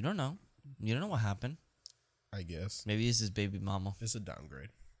 You don't know. You don't know what happened. I guess. Maybe it's his baby mama. It's a downgrade.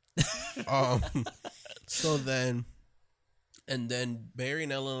 um, so then, and then Barry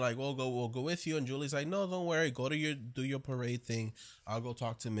and Ellen are like, we'll go with you. And Julie's like, no, don't worry. Do your parade thing. I'll go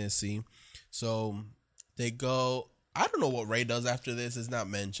talk to Missy. So they go. I don't know what Ray does after this. It's not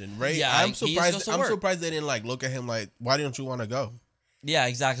mentioned. Ray, Yeah, I'm he just surprised. goes to I'm work. surprised they didn't like look at him like, why don't you want to go? Yeah,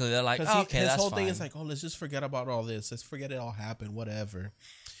 exactly. They're like, Because oh, okay, his that's whole fine. thing is like, oh, let's just forget about all this. Let's forget it all happened. Whatever.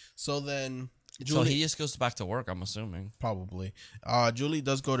 So then, so he just goes back to work, I'm assuming. probably. Julie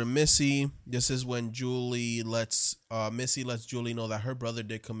does go to Missy. This is when Julie lets Missy lets Julie know that her brother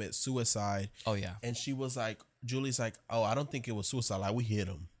did commit suicide. Oh, yeah. And she was like, Julie's like, oh, I don't think it was suicide. Like, we hit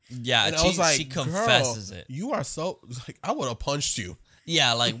him. Yeah, And I was like, she confesses girl, it. You are so like, I would have punched you.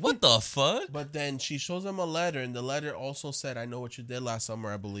 Yeah, like, what the fuck? But then she shows him a letter, and the letter also said, I know what you did last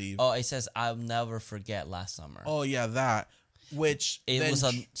summer, I believe. Oh, it says, I'll never forget last summer. Oh yeah, that. Which It then was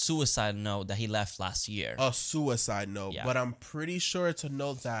a suicide note that he left last year. a suicide note, Yeah. but I'm pretty sure it's a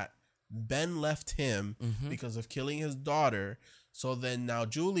note that Ben left him Mm-hmm. because of killing his daughter. So then now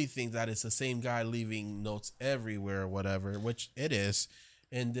Julie thinks that it's the same guy leaving notes everywhere or whatever, which it is.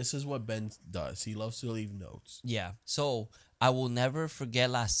 And this is what Ben does. He loves to leave notes. Yeah. So I Will Never Forget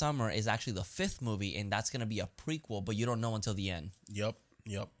Last Summer is actually the 5th movie, and that's going to be a prequel, but you don't know until the end. Yep.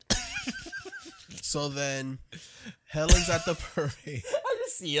 So then Helen's at the parade. I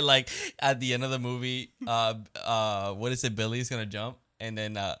just see it like at the end of the movie, what is it, Billy's going to jump, and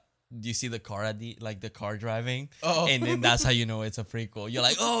then you see the car at the car driving, and then that's how you know it's a prequel. You're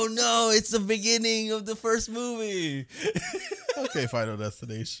like, oh no, it's the beginning of the first movie. Okay, Final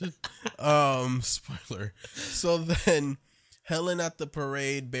Destination. Spoiler. So then Helen at the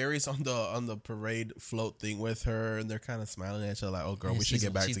parade, Barry's on the parade float thing with her, and they're kind of smiling at each other like, oh girl, we should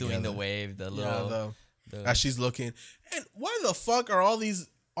get back she's together. doing the wave, the little as she's looking. And why the fuck are all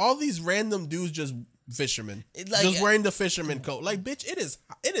these random dudes just fishermen? Just wearing the fisherman coat. Like, bitch, it is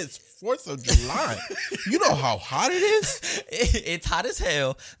 4th of July. You know how hot it is? It's hot as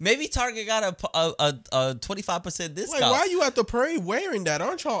hell. Maybe Target got a 25% discount. Like, why are you at the parade wearing that?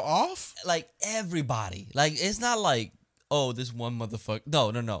 Aren't y'all off? Like, everybody. Like, it's not like, oh, this one motherfucker.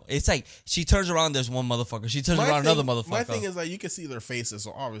 No. It's like she turns around, there's one motherfucker. She turns around, another motherfucker. My thing is, like, you can see their faces,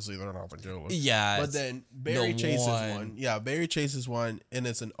 so obviously they're not the killer. Yeah. But then Barry chases one. Yeah, Barry chases one, and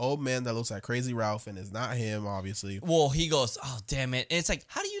it's an old man that looks like Crazy Ralph, and it's not him, obviously. Well, he goes, oh, damn it. And it's like,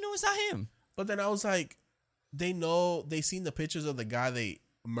 how do you know it's not him? But then I was like, they seen the pictures of the guy they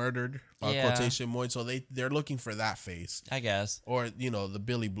murdered, Yeah. quotation point, so they're looking for that face. I guess. Or, the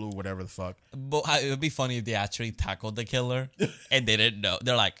Billy Blue, whatever the fuck. But it would be funny if they actually tackled the killer and they didn't know.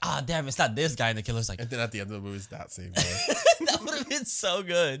 They're like, ah, damn, it's not this guy. And the killer's like, And then at the end of the movie, it's that same guy. that would have been so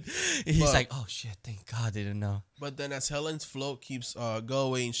good. He's like, oh shit, thank God they didn't know. But then as Helen's float keeps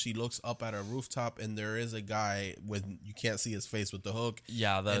going, she looks up at a rooftop, and there is a guy with, you can't see his face with the hook.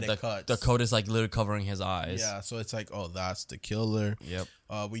 Yeah, and it cuts. the coat is like literally covering his eyes. Yeah, so it's like, oh, that's the killer. Yep.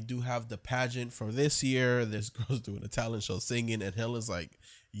 We do have the pageant for this year. This girl's doing a talent show singing, and Helen's like,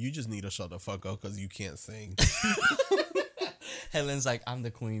 you just need to shut the fuck up because you can't sing. Helen's like, I'm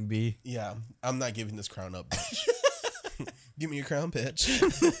the queen bee. Yeah, I'm not giving this crown up, bitch. Give me your crown, bitch.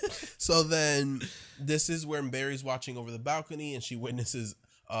 So then this is when Barry's watching over the balcony, and she witnesses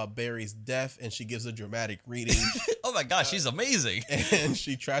Barry's death, and she gives a dramatic reading. Oh my gosh, she's amazing. And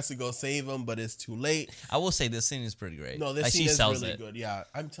she tries to go save him, but it's too late. I will say this scene is pretty great. No, this like, scene she is sells really it. good. Yeah,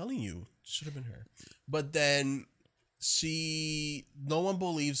 I'm telling you, should have been her. But then no one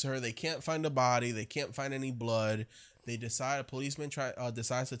believes her. They can't find a body. They can't find any blood. They decide, a policeman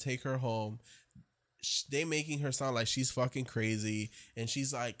decides to take her home. They making her sound like she's fucking crazy, and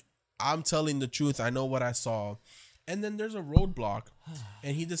she's like, I'm telling the truth. I know what I saw. And then there's a roadblock,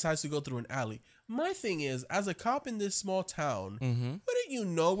 and he decides to go through an alley. My thing is, as a cop in this small town, wouldn't you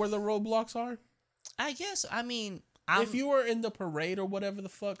know where the roadblocks are? I guess, I mean, If you were in the parade or whatever the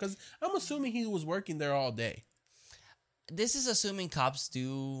fuck, because I'm assuming he was working there all day. this is assuming cops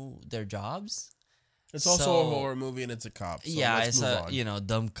do their jobs. It's also So- a horror movie, and it's a cop. So Yeah, let's it's move on.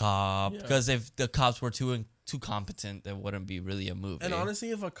 dumb cop. Yeah. Because if the cops were too competent, it wouldn't be really a movie. And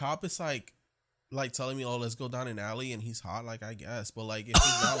honestly, if a cop is like telling me, "Oh, let's go down an alley," and he's hot, like I guess, but like if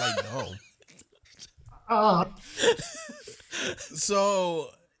he's not, like no. So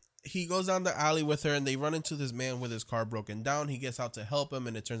he goes down the alley with her, and they run into this man with his car broken down. He gets out to help him,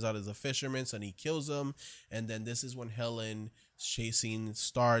 and it turns out he's a fisherman, so he kills him. And then this is when Helen chase scene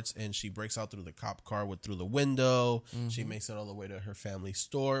starts, and she breaks out through the cop car through the window. She makes it all the way to her family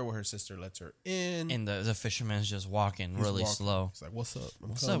store where her sister lets her in. And the fisherman's just walking really slow. He's like, "What's up?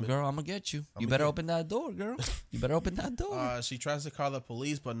 What's up, girl? I'm gonna get you. You better open that door, girl. You better open that door." She tries to call the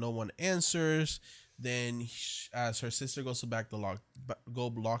police, but no one answers. Then, as her sister goes to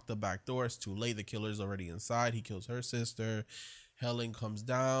lock the back door, it's too late. The killer's already inside. He kills her sister. Helen comes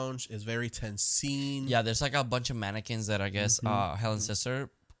down. It's very tense scene. Yeah, there's like a bunch of mannequins that I guess Helen's sister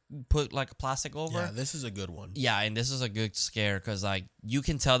put like a plastic over. Yeah, this is a good one. Yeah, and this is a good scare because like you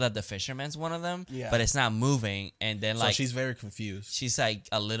can tell that the fisherman's one of them, Yeah. but it's not moving. And then like she's very confused. she's like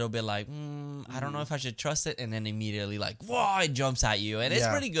a little bit like, I don't know if I should trust it. And then immediately like, whoa, it jumps at you. And it's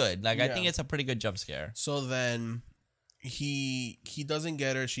Yeah. pretty good. Like I Yeah. think it's a pretty good jump scare. So then he doesn't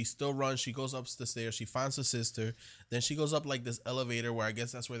get her. She still runs. She goes up the stairs. She finds her sister. Then she goes up like this elevator where I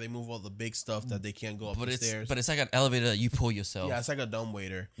guess that's where they move all the big stuff that they can't go up the stairs. But it's like an elevator that you pull yourself. Yeah, it's like a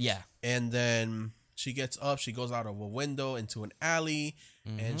dumbwaiter. Yeah. And then she gets up. She goes out of a window into an alley,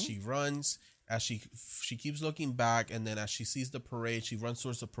 and she runs. As she keeps looking back, and then as she sees the parade, she runs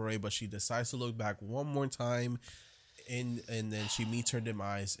towards the parade, but she decides to look back one more time. And then she meets her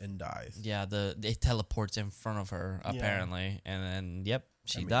demise and dies. Yeah, it teleports in front of her apparently, and then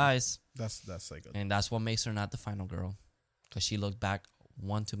she dies, That's like a, and that's what makes her not the final girl, because she looked back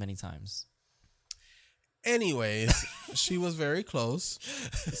one too many times. anyways. She was very close.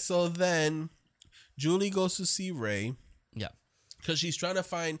 So then Julie goes to see Ray Yeah, because she's trying to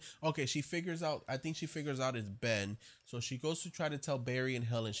find. Okay, she figures out. I think she figures out it's Ben. So she goes to try to tell Barry and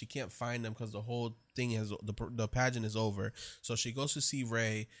Helen. She can't find them because the whole thing has the pageant is over. So she goes to see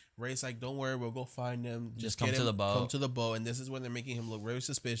Ray. Ray's like, "Don't worry, we'll go find them. Just come get to him- the boat." Come to the boat." And this is when they're making him look very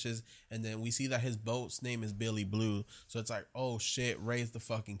suspicious. And then we see that his boat's name is Billy Blue. So it's like, oh shit, Ray's the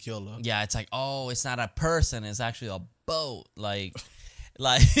fucking killer. yeah. It's like, oh, it's not a person; it's actually a boat. Like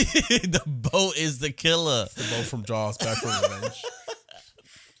the boat is the killer. The boat from Jaws, Back for Revenge.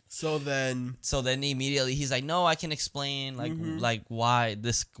 So then immediately he's like, no, I can explain like why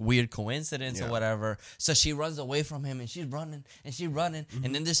this weird coincidence or whatever. So she runs away from him, and she's running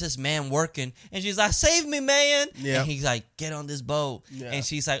and then there's this man working, and she's like, save me, man. Yeah. And he's like, get on this boat. Yeah. And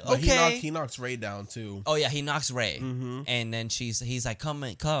she's like, But okay. he knocks Ray down too. Oh yeah, he knocks Ray. And then he's like,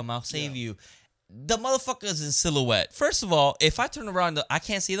 come, I'll save you. The motherfucker's in silhouette. First of all, if I turn around, I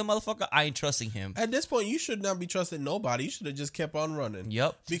can't see the motherfucker, I ain't trusting him. At this point, you should not be trusting nobody. You should have just kept on running.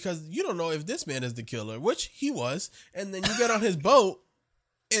 Yep. Because you don't know if this man is the killer, which he was. And then you get on his boat,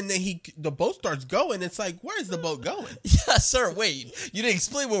 and then the boat starts going. It's like, where is the boat going? Yeah, sir, wait. You didn't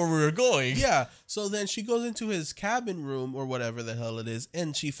explain where we were going. Yeah. So then she goes into his cabin room or whatever the hell it is,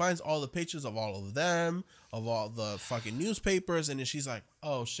 and she finds all the pictures of all of them, of all the fucking newspapers, and then she's like,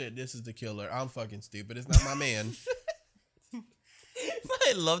 oh shit, this is the killer. I'm fucking stupid. It's not my man.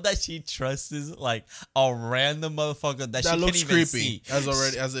 I love that she trusts like a random motherfucker that she That looks can't even creepy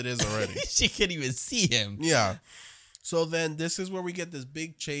see. as it is already. She can't even see him. Yeah. So then this is where we get this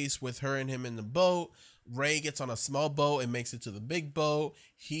big chase with her and him in the boat. Ray gets on a small boat and makes it to the big boat.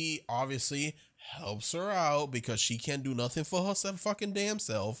 He obviously helps her out because she can't do nothing for herself fucking damn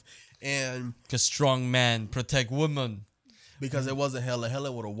self. And Because strong man protect woman. because it wasn't Helen,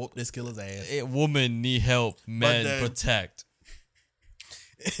 Helen would have whooped this killer's ass. Woman need help, men then- protect.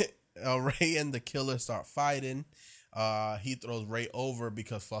 Ray and the killer start fighting. He throws Ray over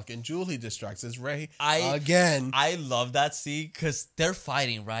because fucking Julie distracts his Ray again. I love that scene because they're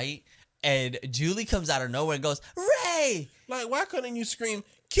fighting, right? And Julie comes out of nowhere and goes, Ray! Like, why couldn't you scream,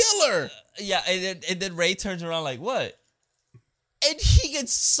 killer? Yeah, and then Ray turns around like, what? And he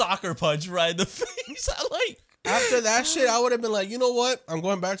gets soccer punched right in the face. I'm like, After that shit, I would have been like, you know what? I'm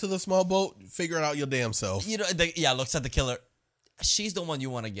going back to the small boat. Figure it out your damn self. you know, looks at the killer. She's the one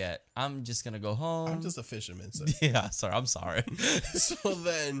you want to get. I'm just going to go home. I'm just a fisherman. So, Yeah, sorry. I'm sorry. so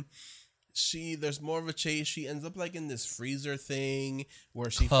then there's more of a chase. She ends up like in this freezer thing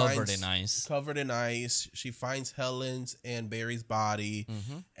where she Covered finds in ice. Covered in ice. She finds Helen's and Barry's body.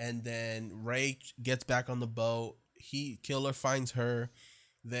 And then Ray gets back on the boat. Killer finds her.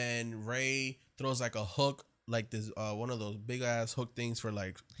 Then Ray throws like a hook, like this one of those big ass hook things for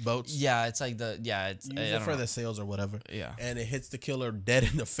like boats. Yeah, it's like it's Use it for the sails or whatever. Yeah. And it hits the killer dead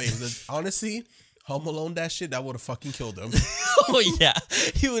in the face. Honestly, Home Alone that shit, that would have fucking killed him. Oh yeah,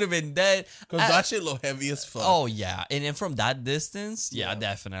 he would have been dead. Because that shit look heavy as fuck. Oh yeah, and then from that distance, yeah,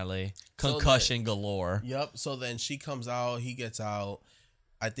 definitely So concussion galore. Yep. So then she comes out, he gets out.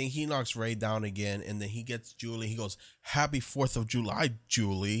 I think he knocks Ray down again, and then he gets Julie. He goes, "Happy 4th of July,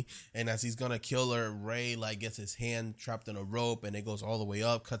 Julie!" And as he's gonna kill her, Ray like gets his hand trapped in a rope, and it goes all the way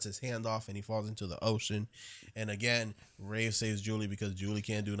up, cuts his hand off, and he falls into the ocean. And again, Ray saves Julie because Julie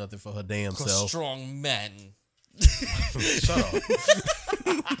can't do nothing for her damn self. Strong men. Shut up.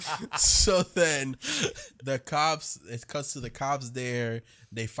 So then the cops, it cuts to the cops there.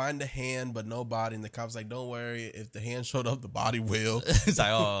 They find the hand, but no body. And the cops like, don't worry. If the hand showed up, the body will. It's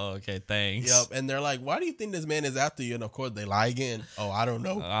like, oh, okay, thanks. Yep. And they're like, why do you think this man is after you? And of course, they lie again. Oh, I don't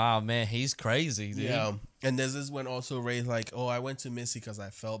know. Oh, man, he's crazy, dude. Yeah. And this is when also Ray's like, oh, I went to Missy because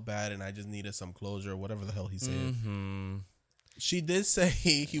I felt bad and I just needed some closure, whatever the hell he said. Mm-hmm. She did say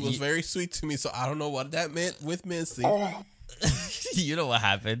he was very sweet to me, so I don't know what that meant with Missy. You know what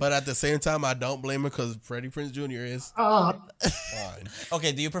happened. But at the same time, I don't blame her because Freddie Prinze Jr. is fine.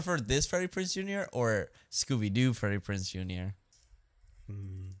 Okay, do you prefer this Freddie Prinze Jr. or Scooby-Doo Freddie Prinze Jr.?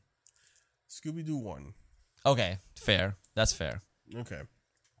 Scooby-Doo 1. Okay, fair. That's fair. Okay.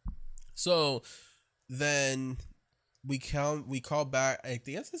 So then we call back. I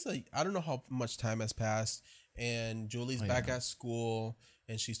guess it's I don't know how much time has passed, and Julie's back at school,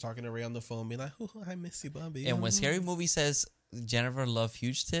 and she's talking to Ray on the phone, being like, "Oh, I miss you, Bobby." And when Scary Movie says Jennifer loved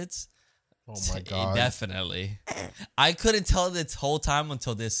huge tits, oh my god, definitely. I couldn't tell this whole time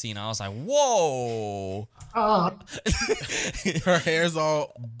until this scene. I was like, whoa. her hair's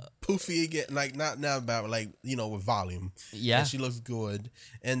all poofy again, like not now, but like with volume. Yeah, and she looks good,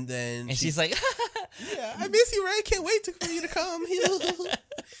 and then she's like, "Yeah, I miss you, Ray. Can't wait for you to come."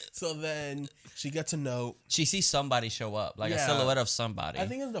 So then she gets a note. She sees somebody show up, like a silhouette of somebody. I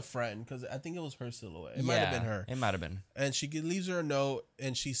think it's the friend because I think it was her silhouette. It might have been her. It might have been. And she leaves her a note,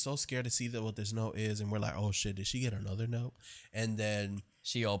 and she's so scared to see what this note is. And we're like, "Oh shit, did she get another note?" And then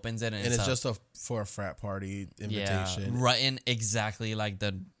she opens it, and it's just for a frat party invitation. Yeah, written exactly like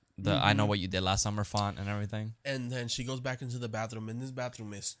the I know what you did last summer font and everything. And then she goes back into the bathroom, and this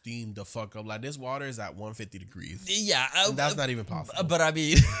bathroom is steamed the fuck up. Like this water is at 150 degrees. Yeah, that's not even possible. But I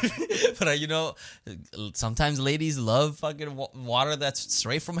mean, sometimes ladies love fucking water that's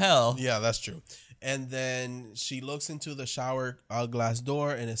straight from hell. Yeah, that's true. And then she looks into the shower glass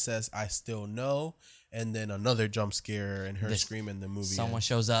door, and it says, "I still know." And then another jump scare and her screaming the movie. Someone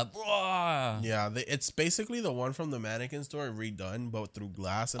shows up. Yeah, it's basically the one from the mannequin store redone, but through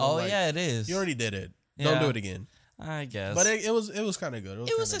glass. And yeah, it is. You already did it. Yeah. Don't do it again. I guess. But it was kind of good.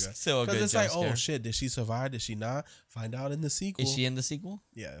 It was still a good it's jump like, scare. oh shit, did she survive? Did she not? Find out in the sequel. Is she in the sequel?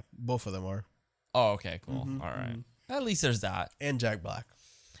 Yeah, both of them are. Oh, okay, cool. All right. At least there's that. And Jack Black.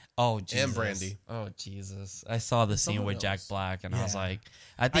 Oh, Jesus. And Brandy. Oh, Jesus. I saw the scene with Jack Black, and I was like,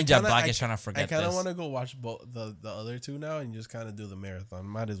 I think Jack Black is trying to forget this. I kind of want to go watch both the other two now and just kind of do the marathon.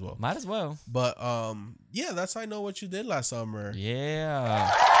 Might as well. Might as well. But yeah, that's I Know What You Did Last Summer. Yeah.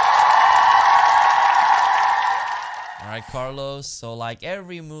 All right, Carlos. So like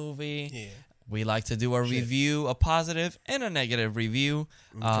every movie, we like to do a review, a positive and a negative review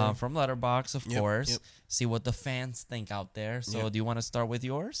from Letterboxd, of course. Yep. See what the fans think out there. So do you want to start with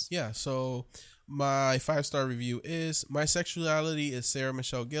yours? Yeah, so my 5-star review is: my sexuality is Sarah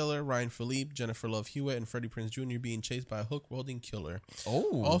Michelle Gellar, Ryan Philippe, Jennifer Love Hewitt, and Freddie Prinze Jr. being chased by a hook-wielding killer.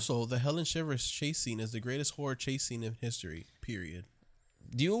 Oh. Also, the Helen Shivers chase scene is the greatest horror chase scene in history, period.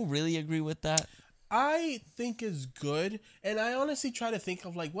 Do you really agree with that? I think it's good, and I honestly try to think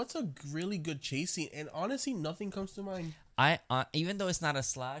of like what's a really good chase scene, and honestly, nothing comes to mind. I even though it's not a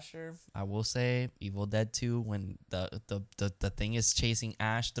slasher, I will say Evil Dead 2 when the thing is chasing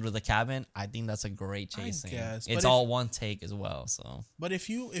Ash through the cabin. I think that's a great chase scene. It's all one take as well. So, but if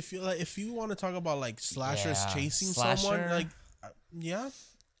you want to talk about like slashers chasing someone, like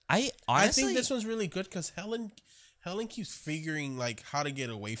I honestly think this one's really good because Helen keeps figuring like how to get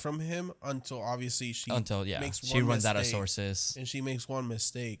away from him until obviously she runs out of sources and she makes one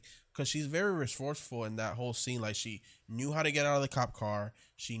mistake because she's very resourceful in that whole scene. Like she knew how to get out of the cop car,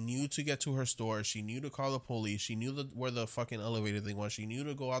 she knew to get to her store, she knew to call the police, she knew where the fucking elevator thing was, she knew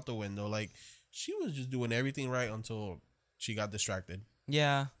to go out the window. Like she was just doing everything right until she got distracted.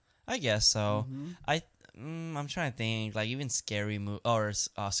 Yeah, I guess so. I'm trying to think like even Scary or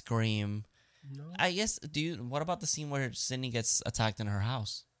Scream. No. I guess. What about the scene where Sydney gets attacked in her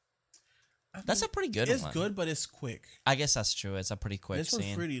house? That's a pretty good one. It's good, but it's quick. I guess that's true. It's a pretty quick this scene. This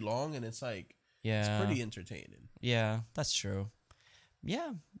one's pretty long, and it's like it's pretty entertaining. Yeah, that's true.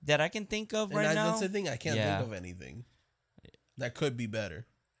 Yeah, that I can think of right now. That's the thing. I can't think of anything that could be better.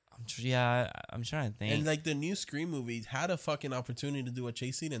 I'm trying to think. And like the new Scream movie had a fucking opportunity to do a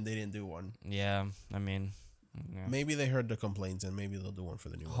chase scene, and they didn't do one. Yeah, I mean. Maybe they heard the complaints and maybe they'll do one for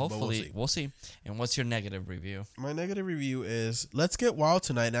the new one. But Hopefully, we'll see. And what's your negative review? My negative review is, let's get wild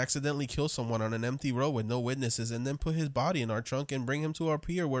tonight and accidentally kill someone on an empty road with no witnesses and then put his body in our trunk and bring him to our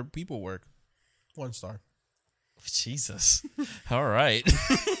pier where people work. 1 star. Jesus. All right.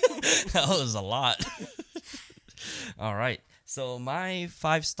 That was a lot. All right. So my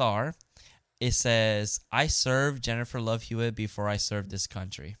 5-star, it says, I served Jennifer Love Hewitt before I served this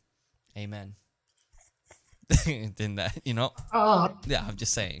country. Amen. Then that, yeah, I'm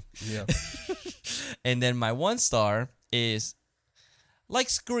just saying. Yeah. And then my 1 star is like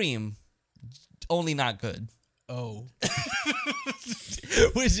Scream, only not good. Oh.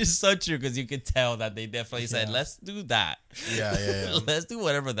 Which is so true because you could tell that they definitely said, let's do that. Yeah. Let's do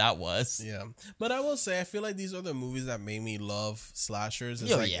whatever that was. Yeah. But I will say, I feel like these are the movies that made me love slashers.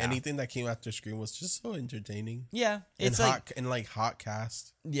 It's anything that came after Scream was just so entertaining. Yeah. It's hot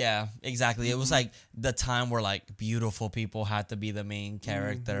cast. Yeah, exactly. It was like the time where like beautiful people had to be the main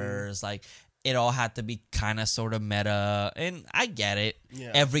characters. Like it all had to be kind of sort of meta. And I get it. Yeah.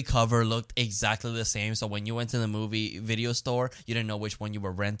 Every cover looked exactly the same. So when you went to the movie video store, you didn't know which one you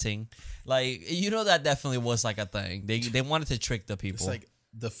were renting. Like, that definitely was like a thing. They wanted to trick the people. It's like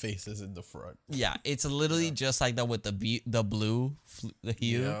the faces in the front. Yeah, it's literally just like that with the blue, the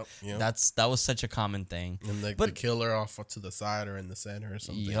hue. Yep. That was such a common thing. And the killer off to the side or in the center or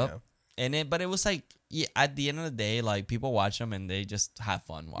something. Yep. Yeah. But it was like, at the end of the day, like people watch them and they just have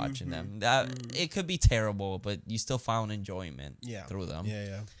fun watching them. It could be terrible, but you still found enjoyment through them.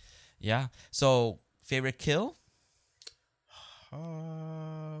 Yeah. So, favorite kill?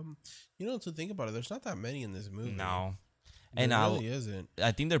 To think about it, there's not that many in this movie. No. There really isn't.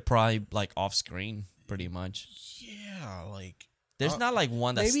 I think they're probably like off screen, pretty much. Yeah, like there's not like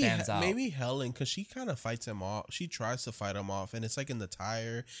one that stands out. Maybe Helen, because she kind of fights him off. She tries to fight him off, and it's like in the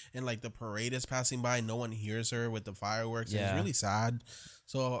tire, and like the parade is passing by, no one hears her with the fireworks. Yeah, and it's really sad.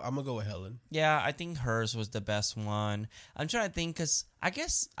 So I'm gonna go with Helen. Yeah, I think hers was the best one. I'm trying to think because I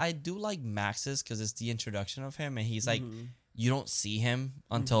guess I do like Max's because it's the introduction of him, and he's like. You don't see him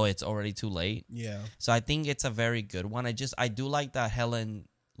until it's already too late. Yeah. So I think it's a very good one. I do like that Helen,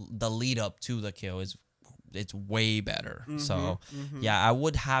 the lead up to the kill it's way better. So yeah, I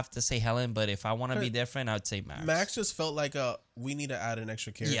would have to say Helen, but if I want to be different, I would say Max. Max just felt like we need to add an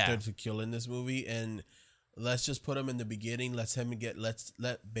extra character to kill in this movie, and let's just put him in the beginning. Let's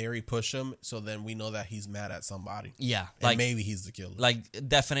let Barry push him, so then we know that he's mad at somebody. Yeah, and like maybe he's the killer. Like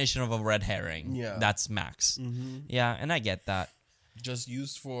definition of a red herring. Yeah, that's Max. Yeah, and I get that. Just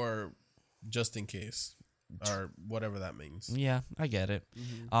used for just in case, or whatever that means. Yeah, I get it.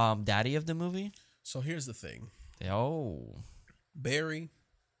 Daddy of the movie. So here's the thing. Oh, Barry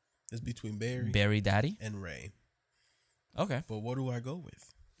is between Barry Daddy, and Ray. Okay, but what do I go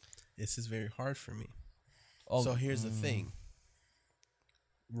with? This is very hard for me. Oh, so here's the thing.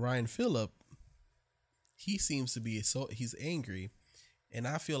 Ryan Phillip, he seems to be he's angry, and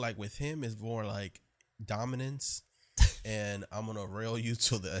I feel like with him it's more like dominance, and I'm gonna rail you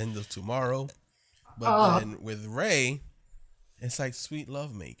till the end of tomorrow. But then with Ray, it's like sweet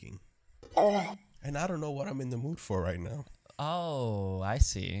love making, and I don't know what I'm in the mood for right now. Oh, I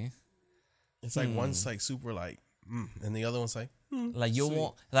see. It's like one's like super like, and the other one's like. Like you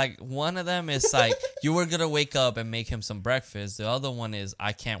won't like one of them is like you were gonna wake up and make him some breakfast. The other one is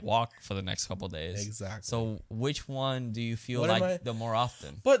I can't walk for the next couple of days. Exactly. So which one do you feel the more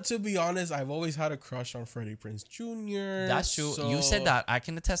often? But to be honest, I've always had a crush on Freddie Prinze Jr. That's true. So you said that. I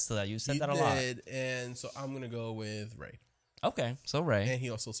can attest to that. You said that a lot. And so I'm gonna go with Ray. Okay, so Ray. And he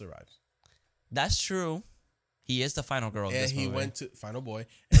also survives. That's true. He is the final girl of this movie. And he went to final boy,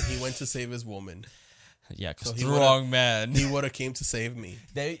 and he went to save his woman. Yeah, because strong man. He would have came to save me.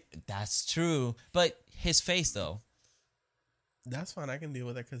 That's true. But his face, though. That's fine. I can deal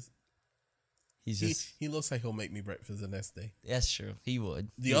with that because he looks like he'll make me breakfast the next day. That's true. He would.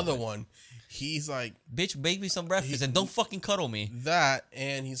 The other one, he's like... Bitch, make me some breakfast and don't fucking cuddle me. That,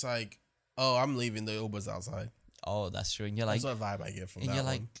 and he's like, oh, I'm leaving. The Uber's outside. Oh, that's true. And you're like... That's what vibe I get from that one. And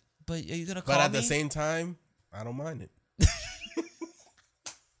you're like, but are you going to call me? But at the same time, I don't mind it.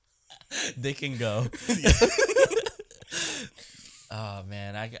 They can go. Oh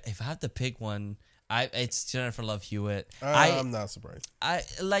man, if I have to pick one, it's Jennifer Love Hewitt. I'm not surprised. I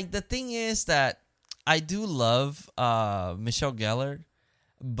like the thing is that I do love Michelle Gellar,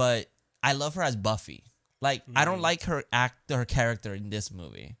 but I love her as Buffy. Like I don't like her character in this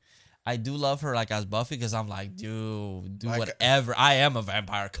movie. I do love her like as Buffy because I'm like, dude, do like, whatever. I am a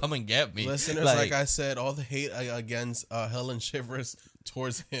vampire. Come and get me. Listeners, like I said, all the hate against Helen Shivers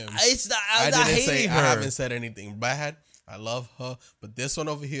towards him. I'm not hating her. I haven't said anything bad. I love her, but this one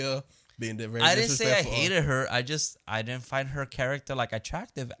over here, being very I didn't say I disrespectful. hated her. I didn't find her character like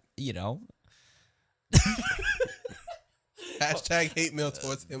attractive. Hashtag hate mail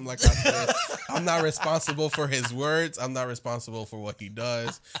towards him. Like I said, I'm not responsible for his words. I'm not responsible for what he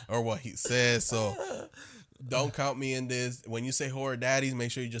does or what he says. So don't count me in this. When you say horror daddies,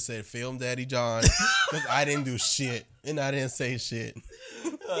 make sure you just say film daddy John, because I didn't do shit and I didn't say shit.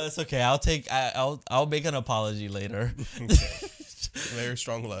 It's okay. I'll make an apology later. Okay. Very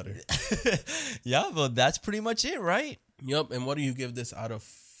strong letter. Yeah, but that's pretty much it, right? Yep. And what do you give this out of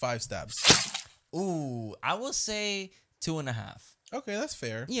 5 stabs? Ooh, I will say 2.5. Okay, that's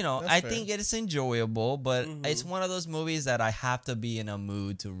fair. That's That's I fair. think it's enjoyable, but it's one of those movies that I have to be in a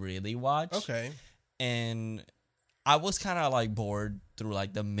mood to really watch. Okay. And I was kind of like bored through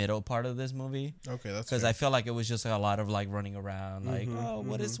like the middle part of this movie Okay, that's because fair. I felt like it was just like, a lot of like running around, like,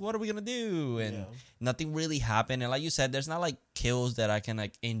 what are we gonna do? And Yeah. nothing really happened. And like you said, there's not like kills that I can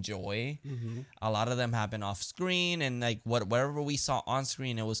like enjoy. A lot of them happen off screen, and like whatever we saw on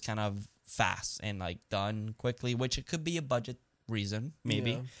screen, it was kind of fast and like done quickly, which it could be a budget reason,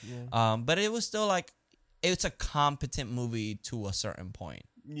 maybe. Yeah. But it was still like it's a competent movie to a certain point.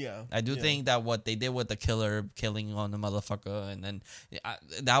 Yeah. I do think that what they did with the killer killing on the motherfucker, and then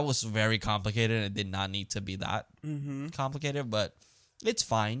that was very complicated. It did not need to be that complicated, but it's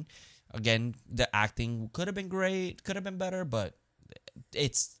fine. Again, the acting could have been great, could have been better, but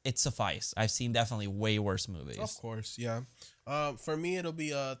it's suffice. I've seen definitely way worse movies. Of course, yeah. For me, it'll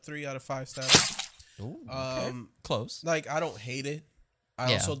be a 3 out of 5 stars. Ooh, okay. Close. Like, I don't hate it. I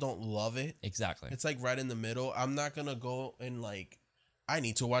Yeah. also don't love it. Exactly. It's like right in the middle. I'm not gonna go and like, I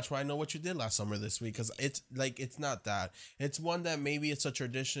need to watch I Know What You Did Last Summer this week, because it's like, it's not that. It's one that maybe it's a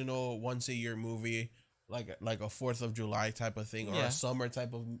traditional once a year movie, like a 4th of July type of thing, or Yeah. a summer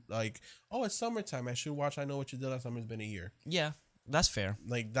type of like, oh, it's summertime, I should watch I Know What You Did Last Summer. It's been a year. Yeah, that's fair.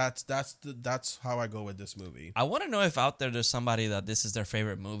 Like that's how I go with this movie. I want to know if out there's somebody that this is their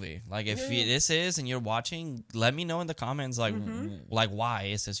favorite movie. Like, if this is and you're watching, let me know in the comments. Like, like why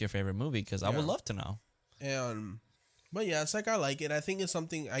is this your favorite movie? Because I would love to know. And but yeah, it's like I like it. I think it's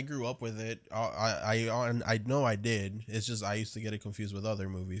something I grew up with it. I know I did. It's just I used to get it confused with other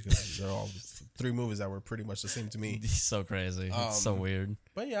movies because they're all 3 movies that were pretty much the same to me. It's so crazy. It's so weird.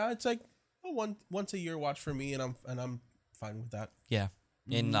 But yeah, it's like a once a year watch for me, and I'm fine with that. Yeah.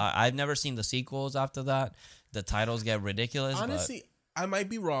 And I've never seen the sequels after that. The titles get ridiculous. Honestly, I might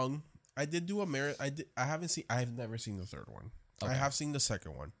be wrong. I did do I have never seen the 3rd one. Okay. I have seen the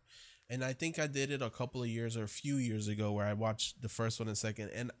 2nd one. And I think I did it a couple of years or a few years ago where I watched the 1st one and 2nd.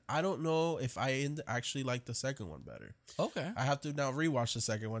 And I don't know if I actually like the 2nd one better. Okay. I have to now rewatch the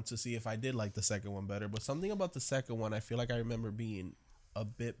 2nd one to see if I did like the 2nd one better. But something about the 2nd one, I feel like I remember being a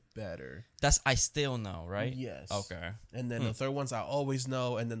bit better. That's I Still Know, right? Yes. Okay. And then the 3rd one's I Always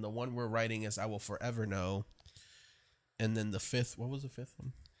Know. And then the one we're writing is I Will Forever Know. And then the 5th, what was the 5th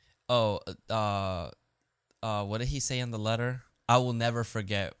one? Oh, what did he say in the letter? I will never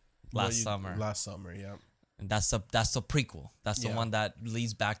forget last summer. Last summer, yeah. And that's the prequel. That's the Yeah. one that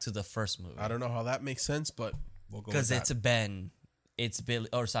leads back to the first movie. I don't know how that makes sense, but we'll go with Because that. it's Ben. It's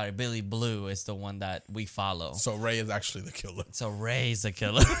Billy Blue is the one that we follow. So Ray is actually the killer. So Ray's the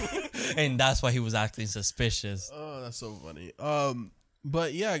killer. And that's why he was acting suspicious. Oh, that's so funny.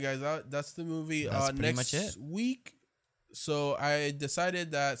 But yeah, guys, that's the movie. That's pretty next much it. week. So I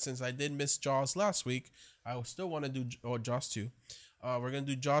decided that since I did miss Jaws last week, I still want to do Jaws 2. We're gonna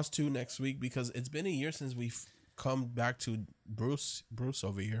do Jaws 2 next week because it's been a year since we've come back to Bruce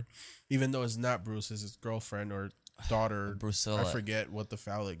over here. Even though it's not Bruce, it's his girlfriend or daughter. Drusilla. I forget what the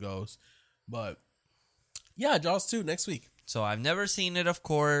foul it goes. But yeah, Jaws 2 next week. So I've never seen it, of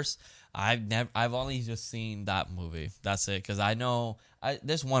course. I've only just seen that movie. That's it. Because I know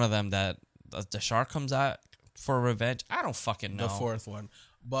there's one of them that the shark comes out for revenge. I don't fucking know. The 4th one.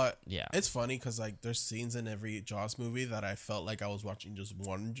 But Yeah. it's funny because like there's scenes in every Jaws movie that I felt like I was watching just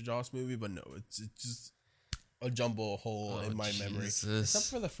one Jaws movie, but no, it's just a jumble hole in my memory. Jesus.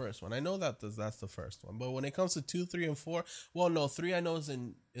 Except for the first one. I know that's the first one. But when it comes to 2, 3, and 4, well, no, 3 I know is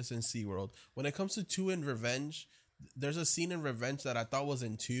in SeaWorld. When it comes to 2 and Revenge, there's a scene in Revenge that I thought was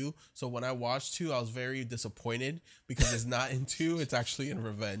in 2. So when I watched 2, I was very disappointed because it's not in 2. It's actually in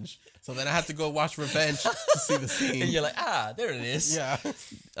Revenge. So then I had to go watch Revenge to see the scene. And you're like, there it is.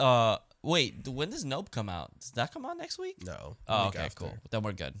 Yeah. Wait, when does Nope come out? Does that come out next week? No. Oh, week okay, after. cool. Then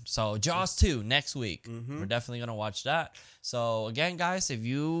we're good. So Jaws 2 next week. We're definitely going to watch that. So again, guys, if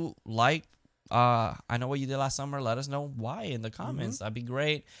you like I know what you did last summer. Let us know why in the comments. That'd be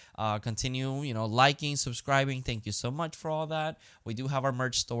great. Continue, liking, subscribing. Thank you so much for all that. We do have our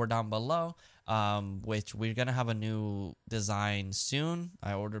merch store down below, which we're gonna have a new design soon.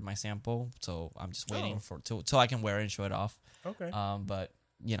 I ordered my sample, so I'm just waiting so I can wear it and show it off. Okay. But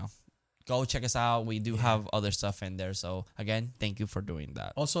go check us out. We do have other stuff in there. So again, thank you for doing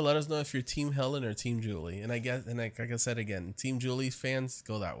that. Also, let us know if you're Team Helen or Team Julie. And I guess, like I said again, Team Julie fans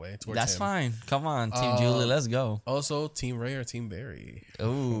go that way. That's fine. Come on, Team Julie, let's go. Also, Team Ray or Team Barry.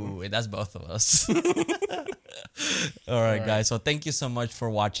 Ooh, that's both of us. All right, guys. So thank you so much for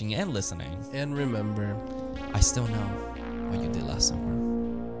watching and listening. And remember, I still know what you did last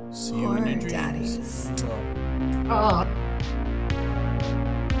summer. See you in your dreams. Oh.